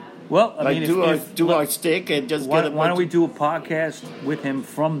questions. Well, I mean, do our stick and just why don't we do a podcast with him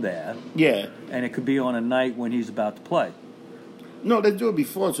from there? Yeah, and it could be on a night when he's about to play. No, let's do it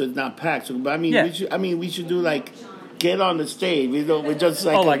before so it's not packed. So, but we should do like. Get on the stage. We're just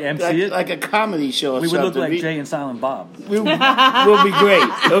like MC like a comedy show. Or we would something. look like Jay and Silent Bob. We'll be great.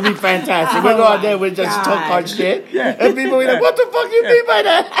 It'll be fantastic. We'll go out there. We'll just talk our shit. Yeah. And people will be like, "What the fuck you mean by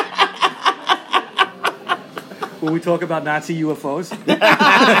that?" Will we talk about Nazi UFOs?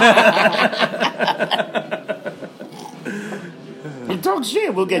 And talk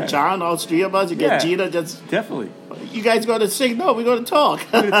shit. We'll get John, all three of us. You get Gina. Just definitely. You guys going to sing? No, we're going to talk.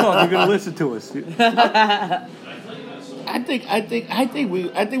 We're going to talk. You're going to listen to us. I think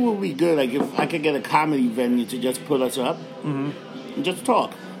we'll be good. Like if I could get a comedy venue to just put us up and just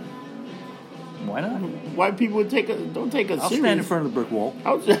talk. Why not? Why people would don't take us I'll serious? stand in front of the brick wall.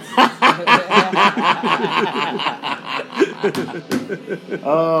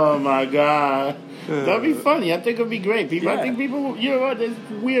 Oh my God. That'd be funny. I think it'd be great. People, Yeah. I think people, you know what? There's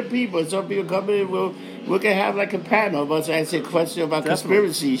weird people. Some people come in. We can have like a panel of us answering questions about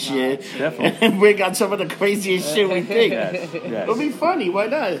conspiracy shit. Definitely. And bring out some of the craziest shit we think. Yes. It'll be funny. Why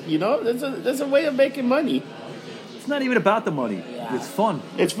not? You know, there's a way of making money. It's not even about the money. Yeah. It's fun.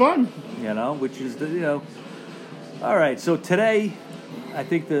 It's fun. You know, which is all right, so today I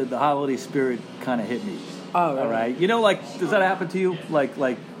think the holiday spirit kind of hit me. Oh, really? All right, you know, like, does that happen to you, like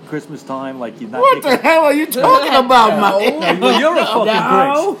Christmas time, like you're not What the hell are you talking about, Mike? Well, you're a fucking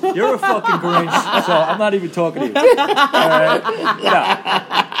No. Grinch. You're a fucking Grinch, so I'm not even talking to you. All right?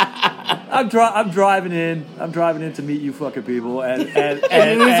 No. I'm driving in to meet you fucking people, and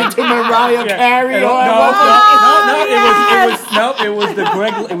listen to Mariah Carey and- or it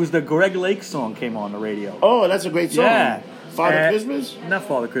was the Greg Lake song came on the radio. Oh, that's a great song. Yeah. Father Christmas? Not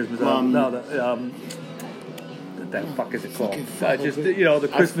Father Christmas. That fuck is it called? Just the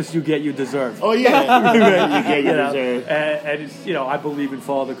Christmas you get, you deserve. Oh yeah, you get your deserve. And it's I believe in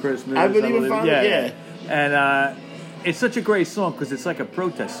Father Christmas. I believe in Father. Yeah. And it's such a great song because it's like a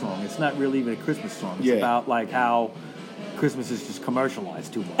protest song. It's not really even a Christmas song. It's about like how Christmas is just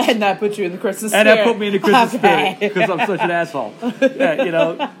commercialized too much. And that put you in the Christmas spirit. And that put me in the Christmas spirit Okay. because I'm such an asshole.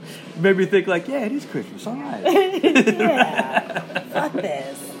 Yeah, made me think like, yeah, it is Christmas. All right. Yeah. Fuck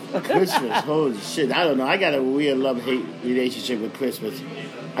this. Christmas, holy shit! I don't know. I got a weird love-hate relationship with Christmas.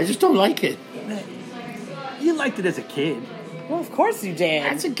 I just don't like it. You liked it as a kid. Well, of course you did.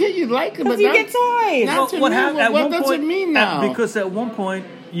 As a kid, you like it, but Because you get toys. Not to me. What does it mean now? Because at one point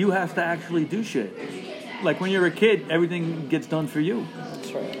you have to actually do shit. Like when you're a kid, everything gets done for you.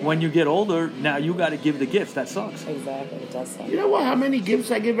 True. When you get older, now you got to give the gifts. That sucks. Exactly. It does suck. You know what? How many gifts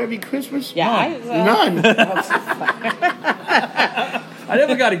I give every Christmas? Yeah. None. I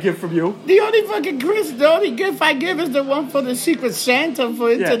never got a gift from you. The only gift I give is the one for the Secret Santa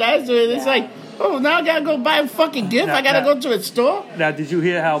for international. It's like, oh, now I gotta go buy a fucking gift. I gotta go to a store. Now, did you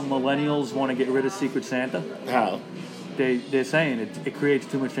hear how millennials want to get rid of Secret Santa? How? They're saying it creates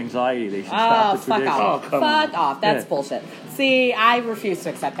too much anxiety. They should stop the fuck tradition. off. Fuck off. That's bullshit. See, I refuse to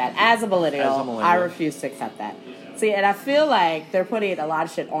accept that. As a millennial, I refuse to accept that. See, and I feel like they're putting a lot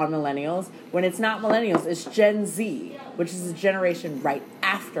of shit on millennials when it's not millennials, it's Gen Z, which is the generation right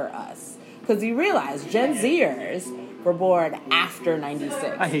after us. Because you realize Gen Zers were born after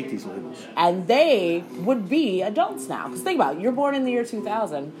 96. I hate these labels. And they would be adults now. Because think about it, you're born in the year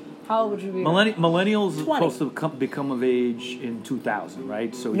 2000. How old would you be? Millennials are 20. supposed to become of age in 2000,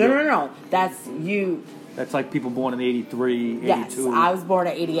 right? So No. That's you. That's like people born in 83, 82. Yes, I was born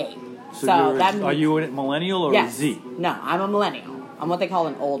in 88. So that means, are you a millennial or a Z? No, I'm a millennial. I'm what they call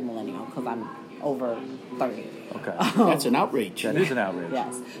an old millennial because I'm over 30. Okay. That's an outrage. That is an outrage.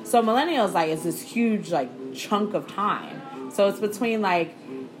 Yes. So millennials is this huge chunk of time. So it's between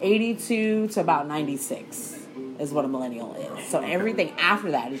 82 to about 96 is what a millennial is. So everything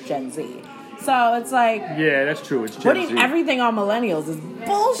after that is Gen Z. So it's yeah, that's true. It's Gen putting Z. everything on millennials is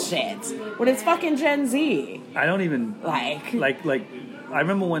bullshit when it's fucking Gen Z. I don't even like. I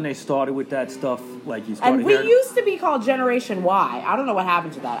remember when they started with that stuff. You started. And we used to be called Generation Y. I don't know what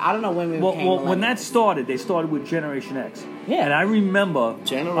happened to that. I don't know when we became Well, when millennials. that started, they started with Generation X. Yeah. And I remember.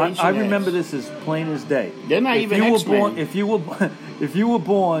 Generation I remember X. this as plain as day. They're not even X-Men. If you were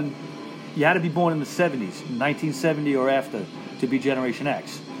born, you had to be born in the 70s, 1970 or after, to be Generation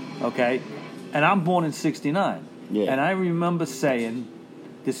X. Okay. And I'm born in '69. Yeah. And I remember saying,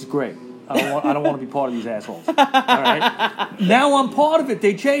 "This is great. I don't want to be part of these assholes." All right. Now I'm part of it.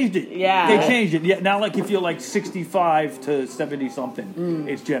 They changed it. Yeah. They changed it. Yeah. Now, if you're 65 to 70 something,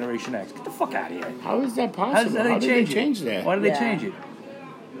 it's Generation X. Get the fuck out of here. How is that possible? How did they change that? Why did they change it?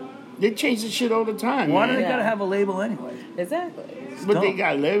 They change the shit all the time. Why man. do they gotta have a label anyway? Exactly. But dumb. they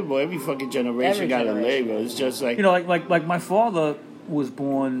got a label. Every fucking generation got a label. It's just like like my father was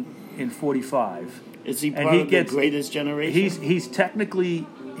born in '45. Is he part of the greatest generation? He's technically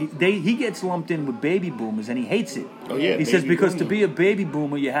he gets lumped in with baby boomers and he hates it. Oh yeah. He says because to be a baby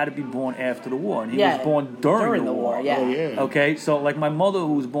boomer you had to be born after the war, and he was born during the war. Yeah. Oh yeah. Okay, so my mother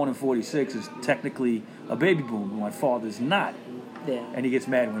who was born in '46 is technically a baby boomer. My father's not. Yeah. And he gets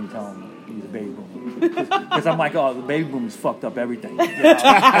mad when you tell him. he's a baby boomer. Because I'm like, oh, the baby boomers fucked up everything. You know? And he's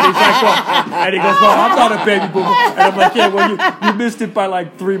like, well, and he goes, well, I'm not a baby boomer. And I'm like, yeah, well, you missed it by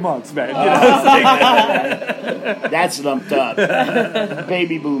like 3 months, man. You know? That's lumped up.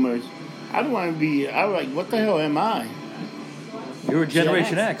 Baby boomers. I don't want to be. I'm like, what the hell am I? You're a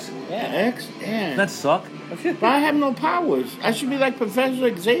Generation X. Yeah. X? Yeah. That suck. But I have no powers. I should be like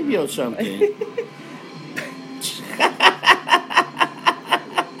Professor Xavier or something.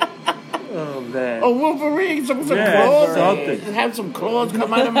 Oh, man. Oh, Wolverine, some Yeah, claws. something. Have some claws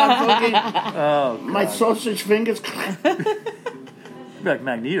come out of my fucking Oh, my sausage fingers. like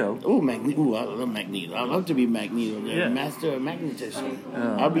Magneto. Ooh, Magneto. Ooh, I love Magneto. I love to be Magneto. The Yeah. master of magnetism.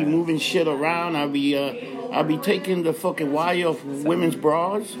 Oh, I'll be moving shit around. I'll be taking the fucking wire off women's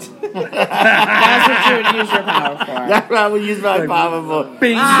bras. That's what you would use your power for. That's what I would use my power for.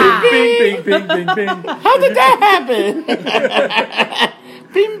 Bing, bing, bing, bing, bing, bing. How did that happen?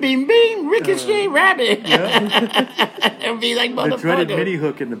 Bing, bing, bing, ricochet rabbit. It'd be like The dreaded motherfucker. mini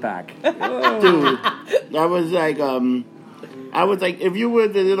hook in the back. Dude, I was like, if you were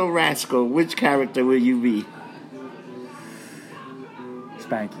the little rascal, which character would you be?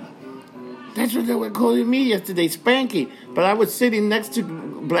 Spanky. That's what they were calling me yesterday, Spanky. But I was sitting next to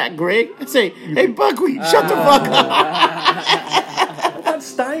Black Greg. I say, hey, Buckwheat, shut the fuck up. What about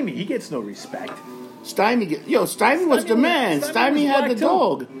Stymie? He gets no respect. Stymie was the man. Stymie Stymie was had black the too.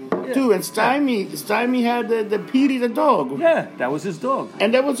 dog. Yeah. Dude, and Stymie had the Petey the dog. Yeah, that was his dog.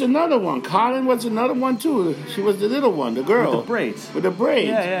 And there was another one. Colin was another one, too. She was the little one, the girl. With the braids. With the braids.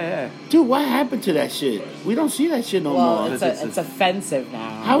 Yeah. Dude, what happened to that shit? We don't see that shit no Well, more. it's offensive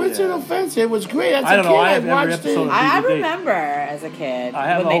now. How is it offensive? It was great. As I don't a know. kid, I have every watched episode it. of I DVD. remember as a kid I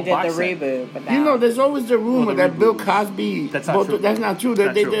have when a they whole did the box set. reboot, but now You know, there's always the rumor Well, the that Bill reboot. Cosby... That's not true. That's not true.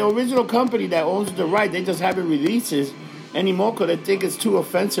 Not The true. original company that owns the right, they just haven't releases anymore because they think it's too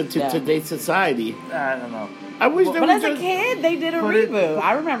offensive to today's society. I don't know. I wish But there as was a kid, they did a But it- reboot.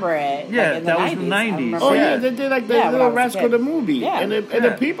 I remember it. Yeah, like in that the was the 90s. I 90s. remember Oh, it. yeah, they did like the Yeah, when I Little was a Rascal kid. the movie. Yeah. And the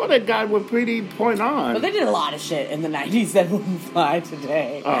Yeah. people that got were pretty point on. But they did a lot of shit in the 90s that wouldn't fly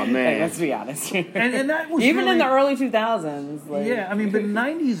today. Oh, man. Like, let's be honest here. And that was Even in really- the early 2000s. Like, Yeah, I mean, but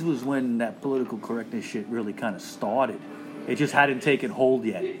 90s was when that political correctness shit really kind of started. It just hadn't taken hold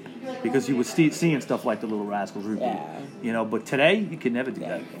yet. Because you were seeing stuff like the Little Rascals reboot. Yeah. You know, but today, you can never do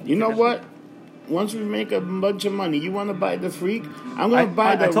that. You know what? Once we make a bunch of money, you want to buy the Freak? I'm going to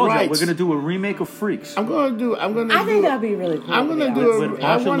buy the I told rights. you, we're going to do a remake of Freaks. I'm going to do. I think that'd be really cool. I'm to gonna be do honest. With a.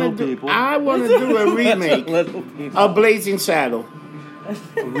 I bunch of want to little do. people. I want to do a remake Little people. of Blazing Saddle.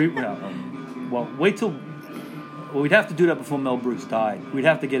 Well, wait till... Well, we'd have to do that before Mel Brooks died. We'd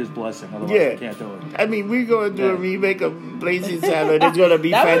have to get his blessing, otherwise Yeah. we can't do it. I mean, we're gonna do a remake of Blazing Saddle. And it's gonna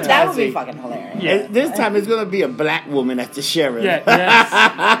be That would fantastic. be fucking hilarious. Yeah. And this time, it's gonna be a black woman as the sheriff. Yeah,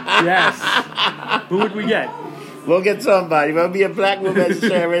 yes. Who would we get? We'll get somebody. We'll be a black woman as the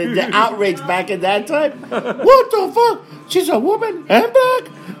sheriff. The outrage back at that time. What the fuck? She's a woman and black.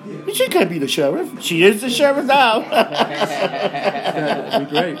 She can't be the sheriff. She is the sheriff now. That'd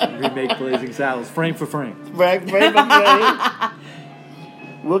be great. Remake Blazing Saddles, frame for frame. Right.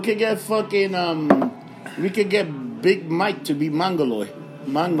 We could get fucking we could get Big Mike to be Mongoloid.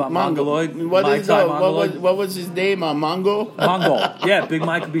 Mongoloid? What Mai is Tai what Mongoloid? was his name? Mongo. Mongol. Yeah, Big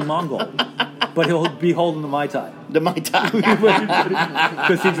Mike could be Mongol. But he'll be holding the Mai Tai. The Mai Tai.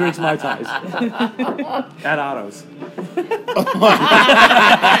 Because he drinks Mai Tais. At Otto's.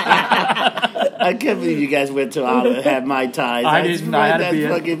 I can't believe you guys went to Otto and had Mai Tais. I didn't. I had a That's beer.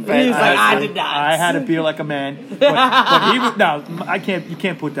 fucking He's like, fantastic. I did not. I had a beer like a man. But he was, no, I can't. You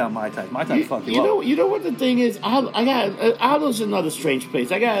can't put down Mai Tai. Mai Tai fuck you up. You know what the thing is? I got Otto's another strange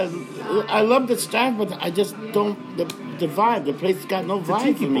place. I love the staff, but I just don't the vibe. The place got no vibe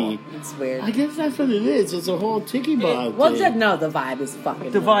tiki for me. It's weird. I guess that's what it is. It's a whole tiki bar. Well, thing. just no, the vibe is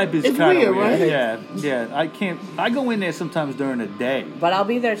fucking The weird. vibe is It's kind of weird, right? Yeah. I can't. I go in there sometimes during the day. But I'll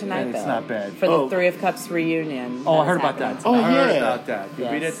be there tonight, And it's though. not bad. For Oh. the Three of Cups reunion. Oh, I that heard is about that. happening Oh, I heard yeah. about that. You'll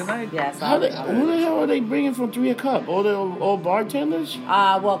be there Yes. tonight? Yes. How I'll the, be there. who the hell are they bringing from 3 a Cup? All the old bartenders?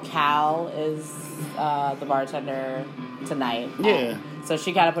 Well, Cal is the bartender tonight. Yeah. So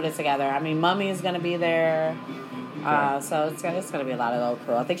she got to put it together. I mean, Mummy is going to be there. So it's gonna be a lot of old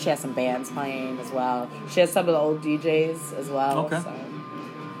crew. I think she has some bands playing as well. She has some of the old DJs as well. Okay.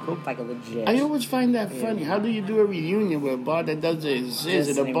 So it's like a legit. I always find that funny. How do you do a reunion with a bar that doesn't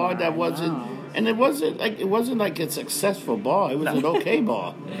exist and a bar that wasn't? And it wasn't like a successful bar. It was an okay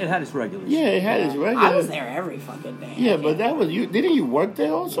bar. It had its regulars. Yeah, it had its regular. I was there every fucking day. Yeah, but that was you. Didn't you work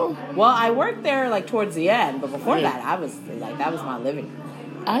there also? Well, I worked there like towards the end, but before Yeah. that, I was like that was my living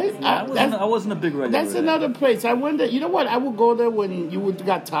room. I wasn't a big regular. That's another place. I wonder. You know what? I would go there when you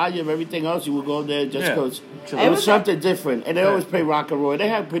got tired of everything else. You would go there just because it was something different. And they always play rock and roll. They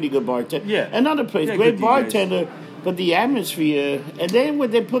have pretty good bartender. Yeah. Another place, great bartender. But the atmosphere, and then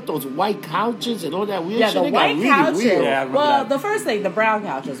when they put those white couches and all that weird shit, the white couches. Yeah, well, the first thing, the brown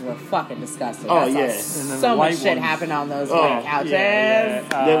couches were fucking disgusting. Oh, So much shit happened on those white couches.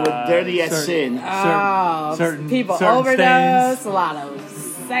 Yeah. They were dirty as sin. Certain people overdose. A lot of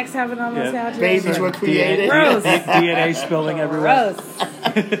sex happened on those couches. Babies were created. Gross. DNA spilling everywhere. Gross.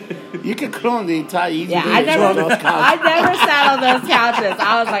 You could clone the entire easy. Yeah, I never sat on those couches.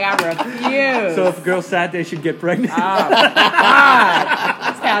 I was like, I refuse. So if a girl sat there, she'd get pregnant. Oh, God.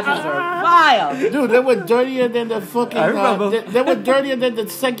 Those couches were vile. Dude, they were dirtier than the fucking. I remember. They were dirtier than the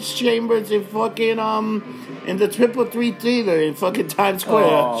sex chambers in fucking in the 333 Theater in fucking Times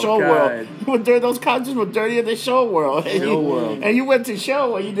Square, Show World. Those couches were dirtier than Show World. And you went to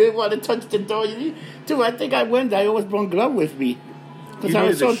show and you didn't want to touch the door. Dude, I think I went there. I always brought glove with me. You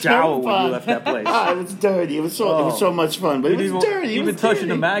needed so a shower when you left that place. It was dirty. It was so much fun, but it was dirty. Even touching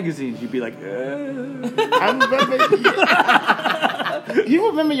the magazines, you'd be like, I remember. You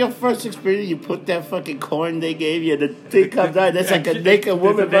remember your first experience? You put that fucking corn they gave you, and the thing comes out. That's like a naked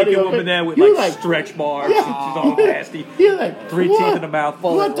woman. There's a naked woman there with like stretch marks. Yeah. She's all nasty. You're like, 3 teeth in the mouth.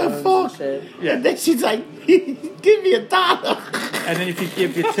 What the fuck? Yeah. And then she's like, give me $1. And then if you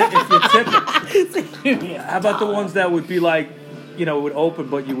tip it, how about the ones that would be like, you know, it would open,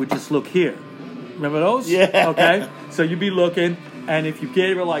 but you would just look here. Remember those? Yeah. Okay. So you'd be looking, and if you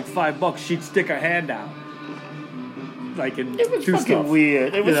gave her like $5, she'd stick her hand out. Like in it was two fucking stuff.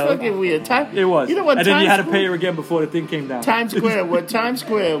 weird. It was fucking weird. It was. You know what? And then you had to pay her again before the thing came down. Times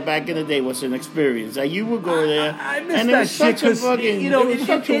Square back in the day was an experience. Like you would go there. I missed that shit because it was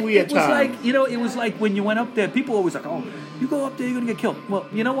such a weird time. Like, you know, it was like when you went up there. People always like, oh, you go up there, you're gonna get killed. Well,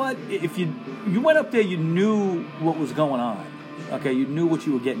 you know what? If you went up there, you knew what was going on. Okay, you knew what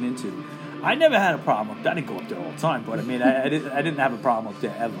you were getting into. I never had a problem. I didn't go up there all the time, but I mean, I didn't have a problem up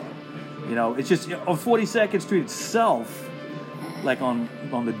there ever. You know, it's just on 42nd Street itself, like on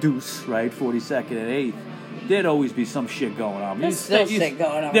the Deuce, right, 42nd and 8th. There'd always be some shit going on. There's still shit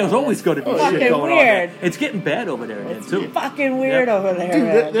going on. There's always going to be shit going weird. on. It's getting bad over there, it's too. Fucking weird over there.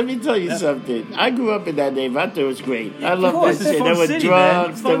 Dude, let me tell you something. I grew up in that neighborhood. I thought it was great. I love that shit. There were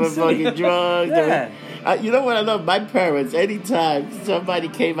drugs. There were fucking drugs. Yeah. You know what I love? My parents. Anytime somebody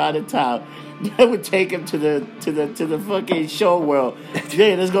came out of town, they would take him to the fucking show world.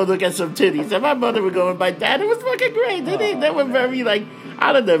 Yeah, let's go look at some titties. And my mother would go with my dad. It was fucking great. They were very like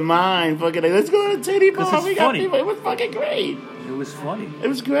out of their mind. Fucking like, let's go to the titty bar. We got people. It was fucking great. It was funny. It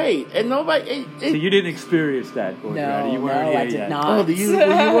was great, and nobody. So you didn't experience that, no, you weren't here I did yet. not. Oh, you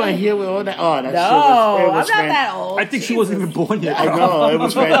weren't here with all that. Oh, that shit was I'm not that old. I think she wasn't even born yet. I know it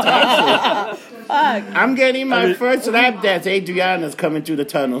was fantastic. I'm getting my first lap dance. Adriana's coming through the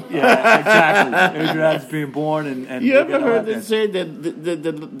tunnel. Yeah, exactly. Adriana's being born, and you ever heard them say that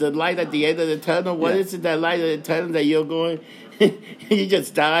the light at the end of the tunnel? What is it? That light at the tunnel that you're going? You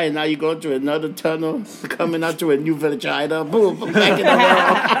just die, and now you go through another tunnel, coming out to a new vagina. Boom, back in the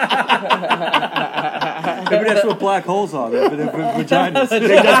world. Maybe that's what black holes are. They're vaginas.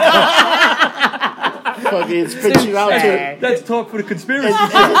 Fucking spit you out. That's talk for the conspiracy. They're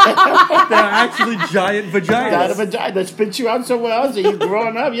actually giant vaginas. Not a vagina. They spit you out somewhere else, and you're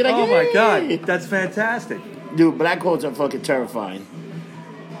growing up. You're like, oh my god, that's fantastic. Dude, black holes are fucking terrifying.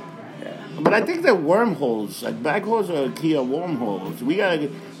 But I think they're wormholes. Like black holes are a key of wormholes.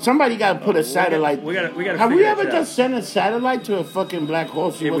 Somebody gotta put a satellite. We gotta. Have we ever just sent a satellite to a fucking black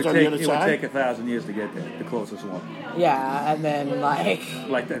hole? See what's on the other side? It would take 1,000 years to get there. The closest one. Yeah, and then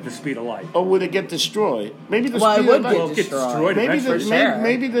like the speed of light. Or would it get destroyed? Maybe the speed of light would get destroyed. Maybe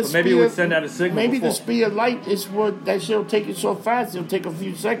it would send out a signal. Maybe the speed of light is what that shit'll take you so fast. It'll take a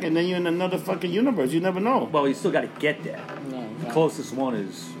few seconds, then you're in another fucking universe. You never know. Well, you still got to get there. Yeah. The closest one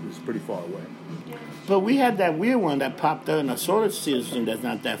is pretty far away. But we had that weird one that popped out in a solar system that's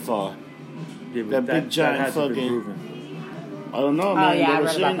not that far. Yeah, that big giant fucking. I don't know,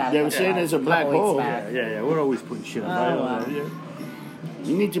 man. They were saying there's a black hole. Yeah. We're always putting shit on.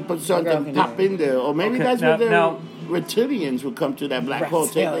 You need to put something pop in there, or maybe that's where the reptilians will come to that black hole,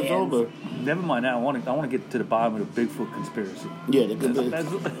 take us over. Never mind that. I want to get to the bottom of the Bigfoot conspiracy. Yeah,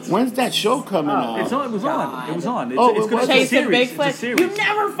 when's that show coming out? It was on. It's Chasing Bigfoot. You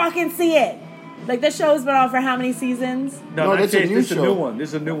never fucking see it. Like, this show's been on for how many seasons? No, that's a new This is a show. new one. This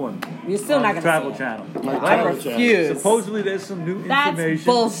is a new one. You're still not going to Travel see it. Channel. My I Travel Channel. refuse. Supposedly there's some new That's information.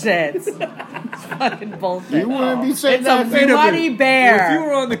 bullshit. It's fucking bullshit. You wouldn't be saying It's that. a bloody If you bear.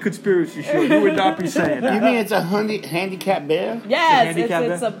 were on the conspiracy show, you would not be saying that. You mean it's a handicapped bear? Yes,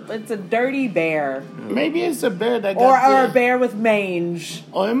 handicap it's a dirty bear. Maybe it's a bear that Or got a bear with mange.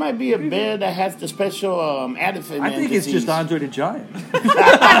 Or it might be a bear that has the special adafin. I think it's just Andre the Giant.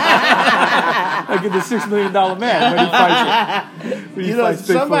 Like in the $6 million Man when he fights it. When he You know, fights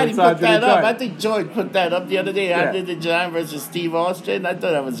Bigfoot, somebody it's put Andre the that up. I Giant. think George put that up the other day. Yeah. Andre the Giant versus Steve Austin. I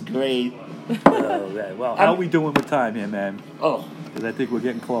thought that was great. Oh, yeah. Well, how are we doing with time here, man? Oh, Because I think we're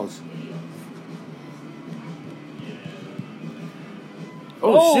getting close.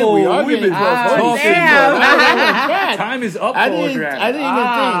 oh shit, we are we've getting been close. Holy talking, shit, damn. bro. Crap. Time is up I for didn't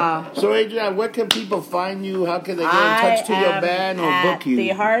Adriana. even think. So, Adrian, where can people find you? How can they get in touch to your band or at book you? The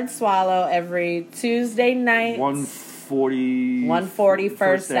Hard Swallow every Tuesday night. 140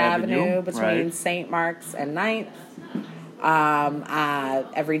 141st Avenue between right. St. Mark's and 9th.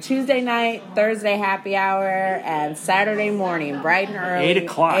 Every Tuesday night, Thursday happy hour, and Saturday morning, bright and early. 8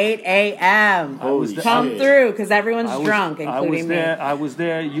 o'clock. 8 a.m. Holy Come shit. through, because everyone's drunk, including me. I was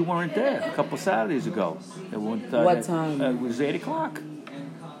there. You weren't there a couple Saturdays ago. What time? It was 8 o'clock.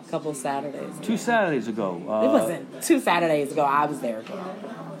 A couple Saturdays. 2 Saturdays ago. It wasn't 2 Saturdays ago. I was there.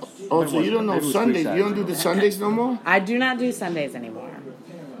 Oh, so you don't know Maybe it was Sundays? 3 You don't do the Sundays no more? I do not do Sundays anymore.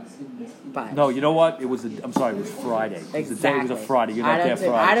 But No, you know what? I'm sorry, it was Friday. It was, Exactly. it was a Friday. You're I not don't there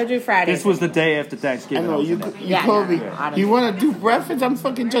do- Friday. I don't do Fridays. This was the day after I Thanksgiving. know was you. in there. You Yeah, called no, me. I don't You do want to do breakfast? I'm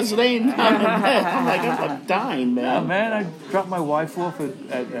fucking just laying down in bed. I'm like, I'm dying, Yeah, man. man, I dropped my wife off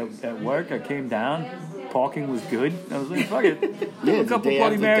at work. I came down. Parking was good. I was like, fuck it. Yeah, a the couple day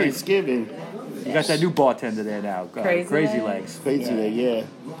Bloody after Marys. Thanksgiving. You got that new bartender there now. Crazy Legs. Crazy, yeah.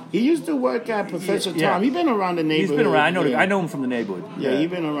 He used to work at Professor Yeah. Tom. He's been around the neighborhood. He's been around. Yeah. I know him from the neighborhood. Yeah, he's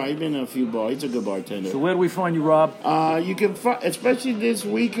been around. He's been in a few bars. He's a good bartender. So where do we find you, Rob? You can find, especially this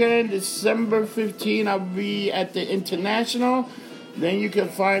weekend, December 15th, I'll be at the International. Then you can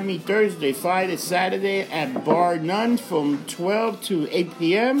find me Thursday, Friday, Saturday at Bar None from 12 to 8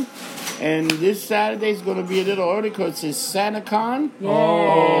 p.m. And this Saturday is going to be a little early because it's SantaCon.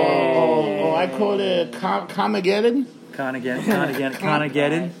 Oh, I call it Comageddon. Conageddon.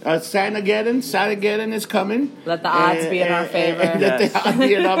 Sanageddon is coming. Let the odds be in our favor. Let the odds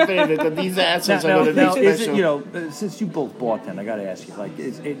be in our favor because these assholes are going to be is special. it, since you both bartend, I got to ask you, like,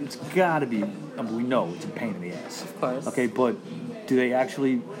 it's got to be, I mean, we know it's a pain in the ass. Of course. Okay, but do they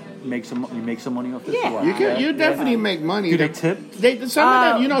actually make some money off this? Yeah. or what? You definitely make money. Do they tip? Some of them,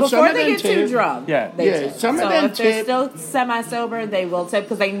 some before of they them get too tip. drunk, Yeah. they Yeah, tip. some of so them if they're tip. still semi-sober, they will tip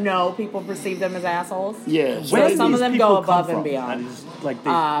because they know people perceive them as assholes. Yeah. So Where do some of these them people go come above from? and beyond. I just, like, they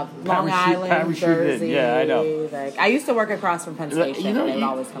Long Island, parachute in. Jersey. Yeah, I know. Like, I used to work across from Penn Station. You know, and they would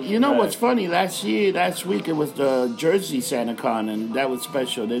always come. you know what's funny? Last week it was the Jersey SantaCon, and that was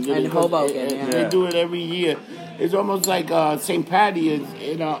special. They did And it Hoboken, yeah. They do it every year. It's almost like St. Patty is,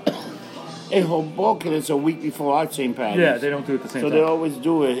 in Hoboken. It's a week before our St. Patty. Yeah, they don't do it at the same So time. they always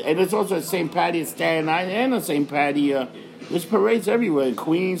do it, and it's also a St. Patty at Staten Island and a St. Patty. There's parades everywhere in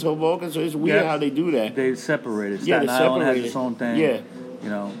Queens, Hoboken. So it's weird Yeah. how they do that. They separated. Yeah, Staten they Island has separated. its own thing. Yeah. You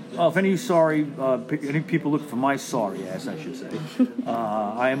know. Oh, if any of you sorry, any people looking for my sorry ass, I should say.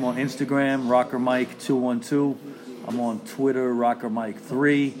 I am on Instagram, RockerMike212. I'm on Twitter,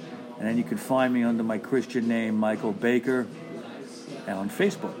 RockerMike3. And then you can find me under my Christian name, Michael Baker. And on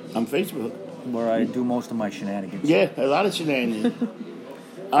Facebook, On Facebook. where I do most of my shenanigans. Yeah, a lot of shenanigans.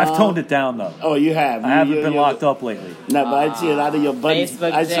 I've toned it down, though. Oh, you have. I haven't been locked up lately. No, but I see a lot of your buddies.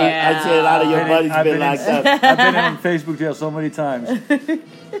 Facebook I see a lot of your buddies been locked up. I've been in Facebook jail so many times.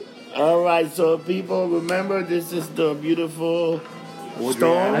 All right, so people, remember this is the beautiful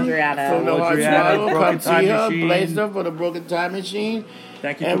Storm Adriana. from the Hard Adriana, Swallow. Broken Come Time see her, Machine. Blazer for the Broken Time Machine.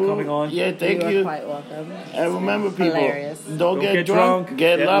 Thank you And for coming on. Yeah, thank you. Are you. quite welcome. And remember, people, Hilarious. don't get drunk,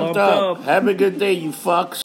 get lumped up. Have a good day, you fucks.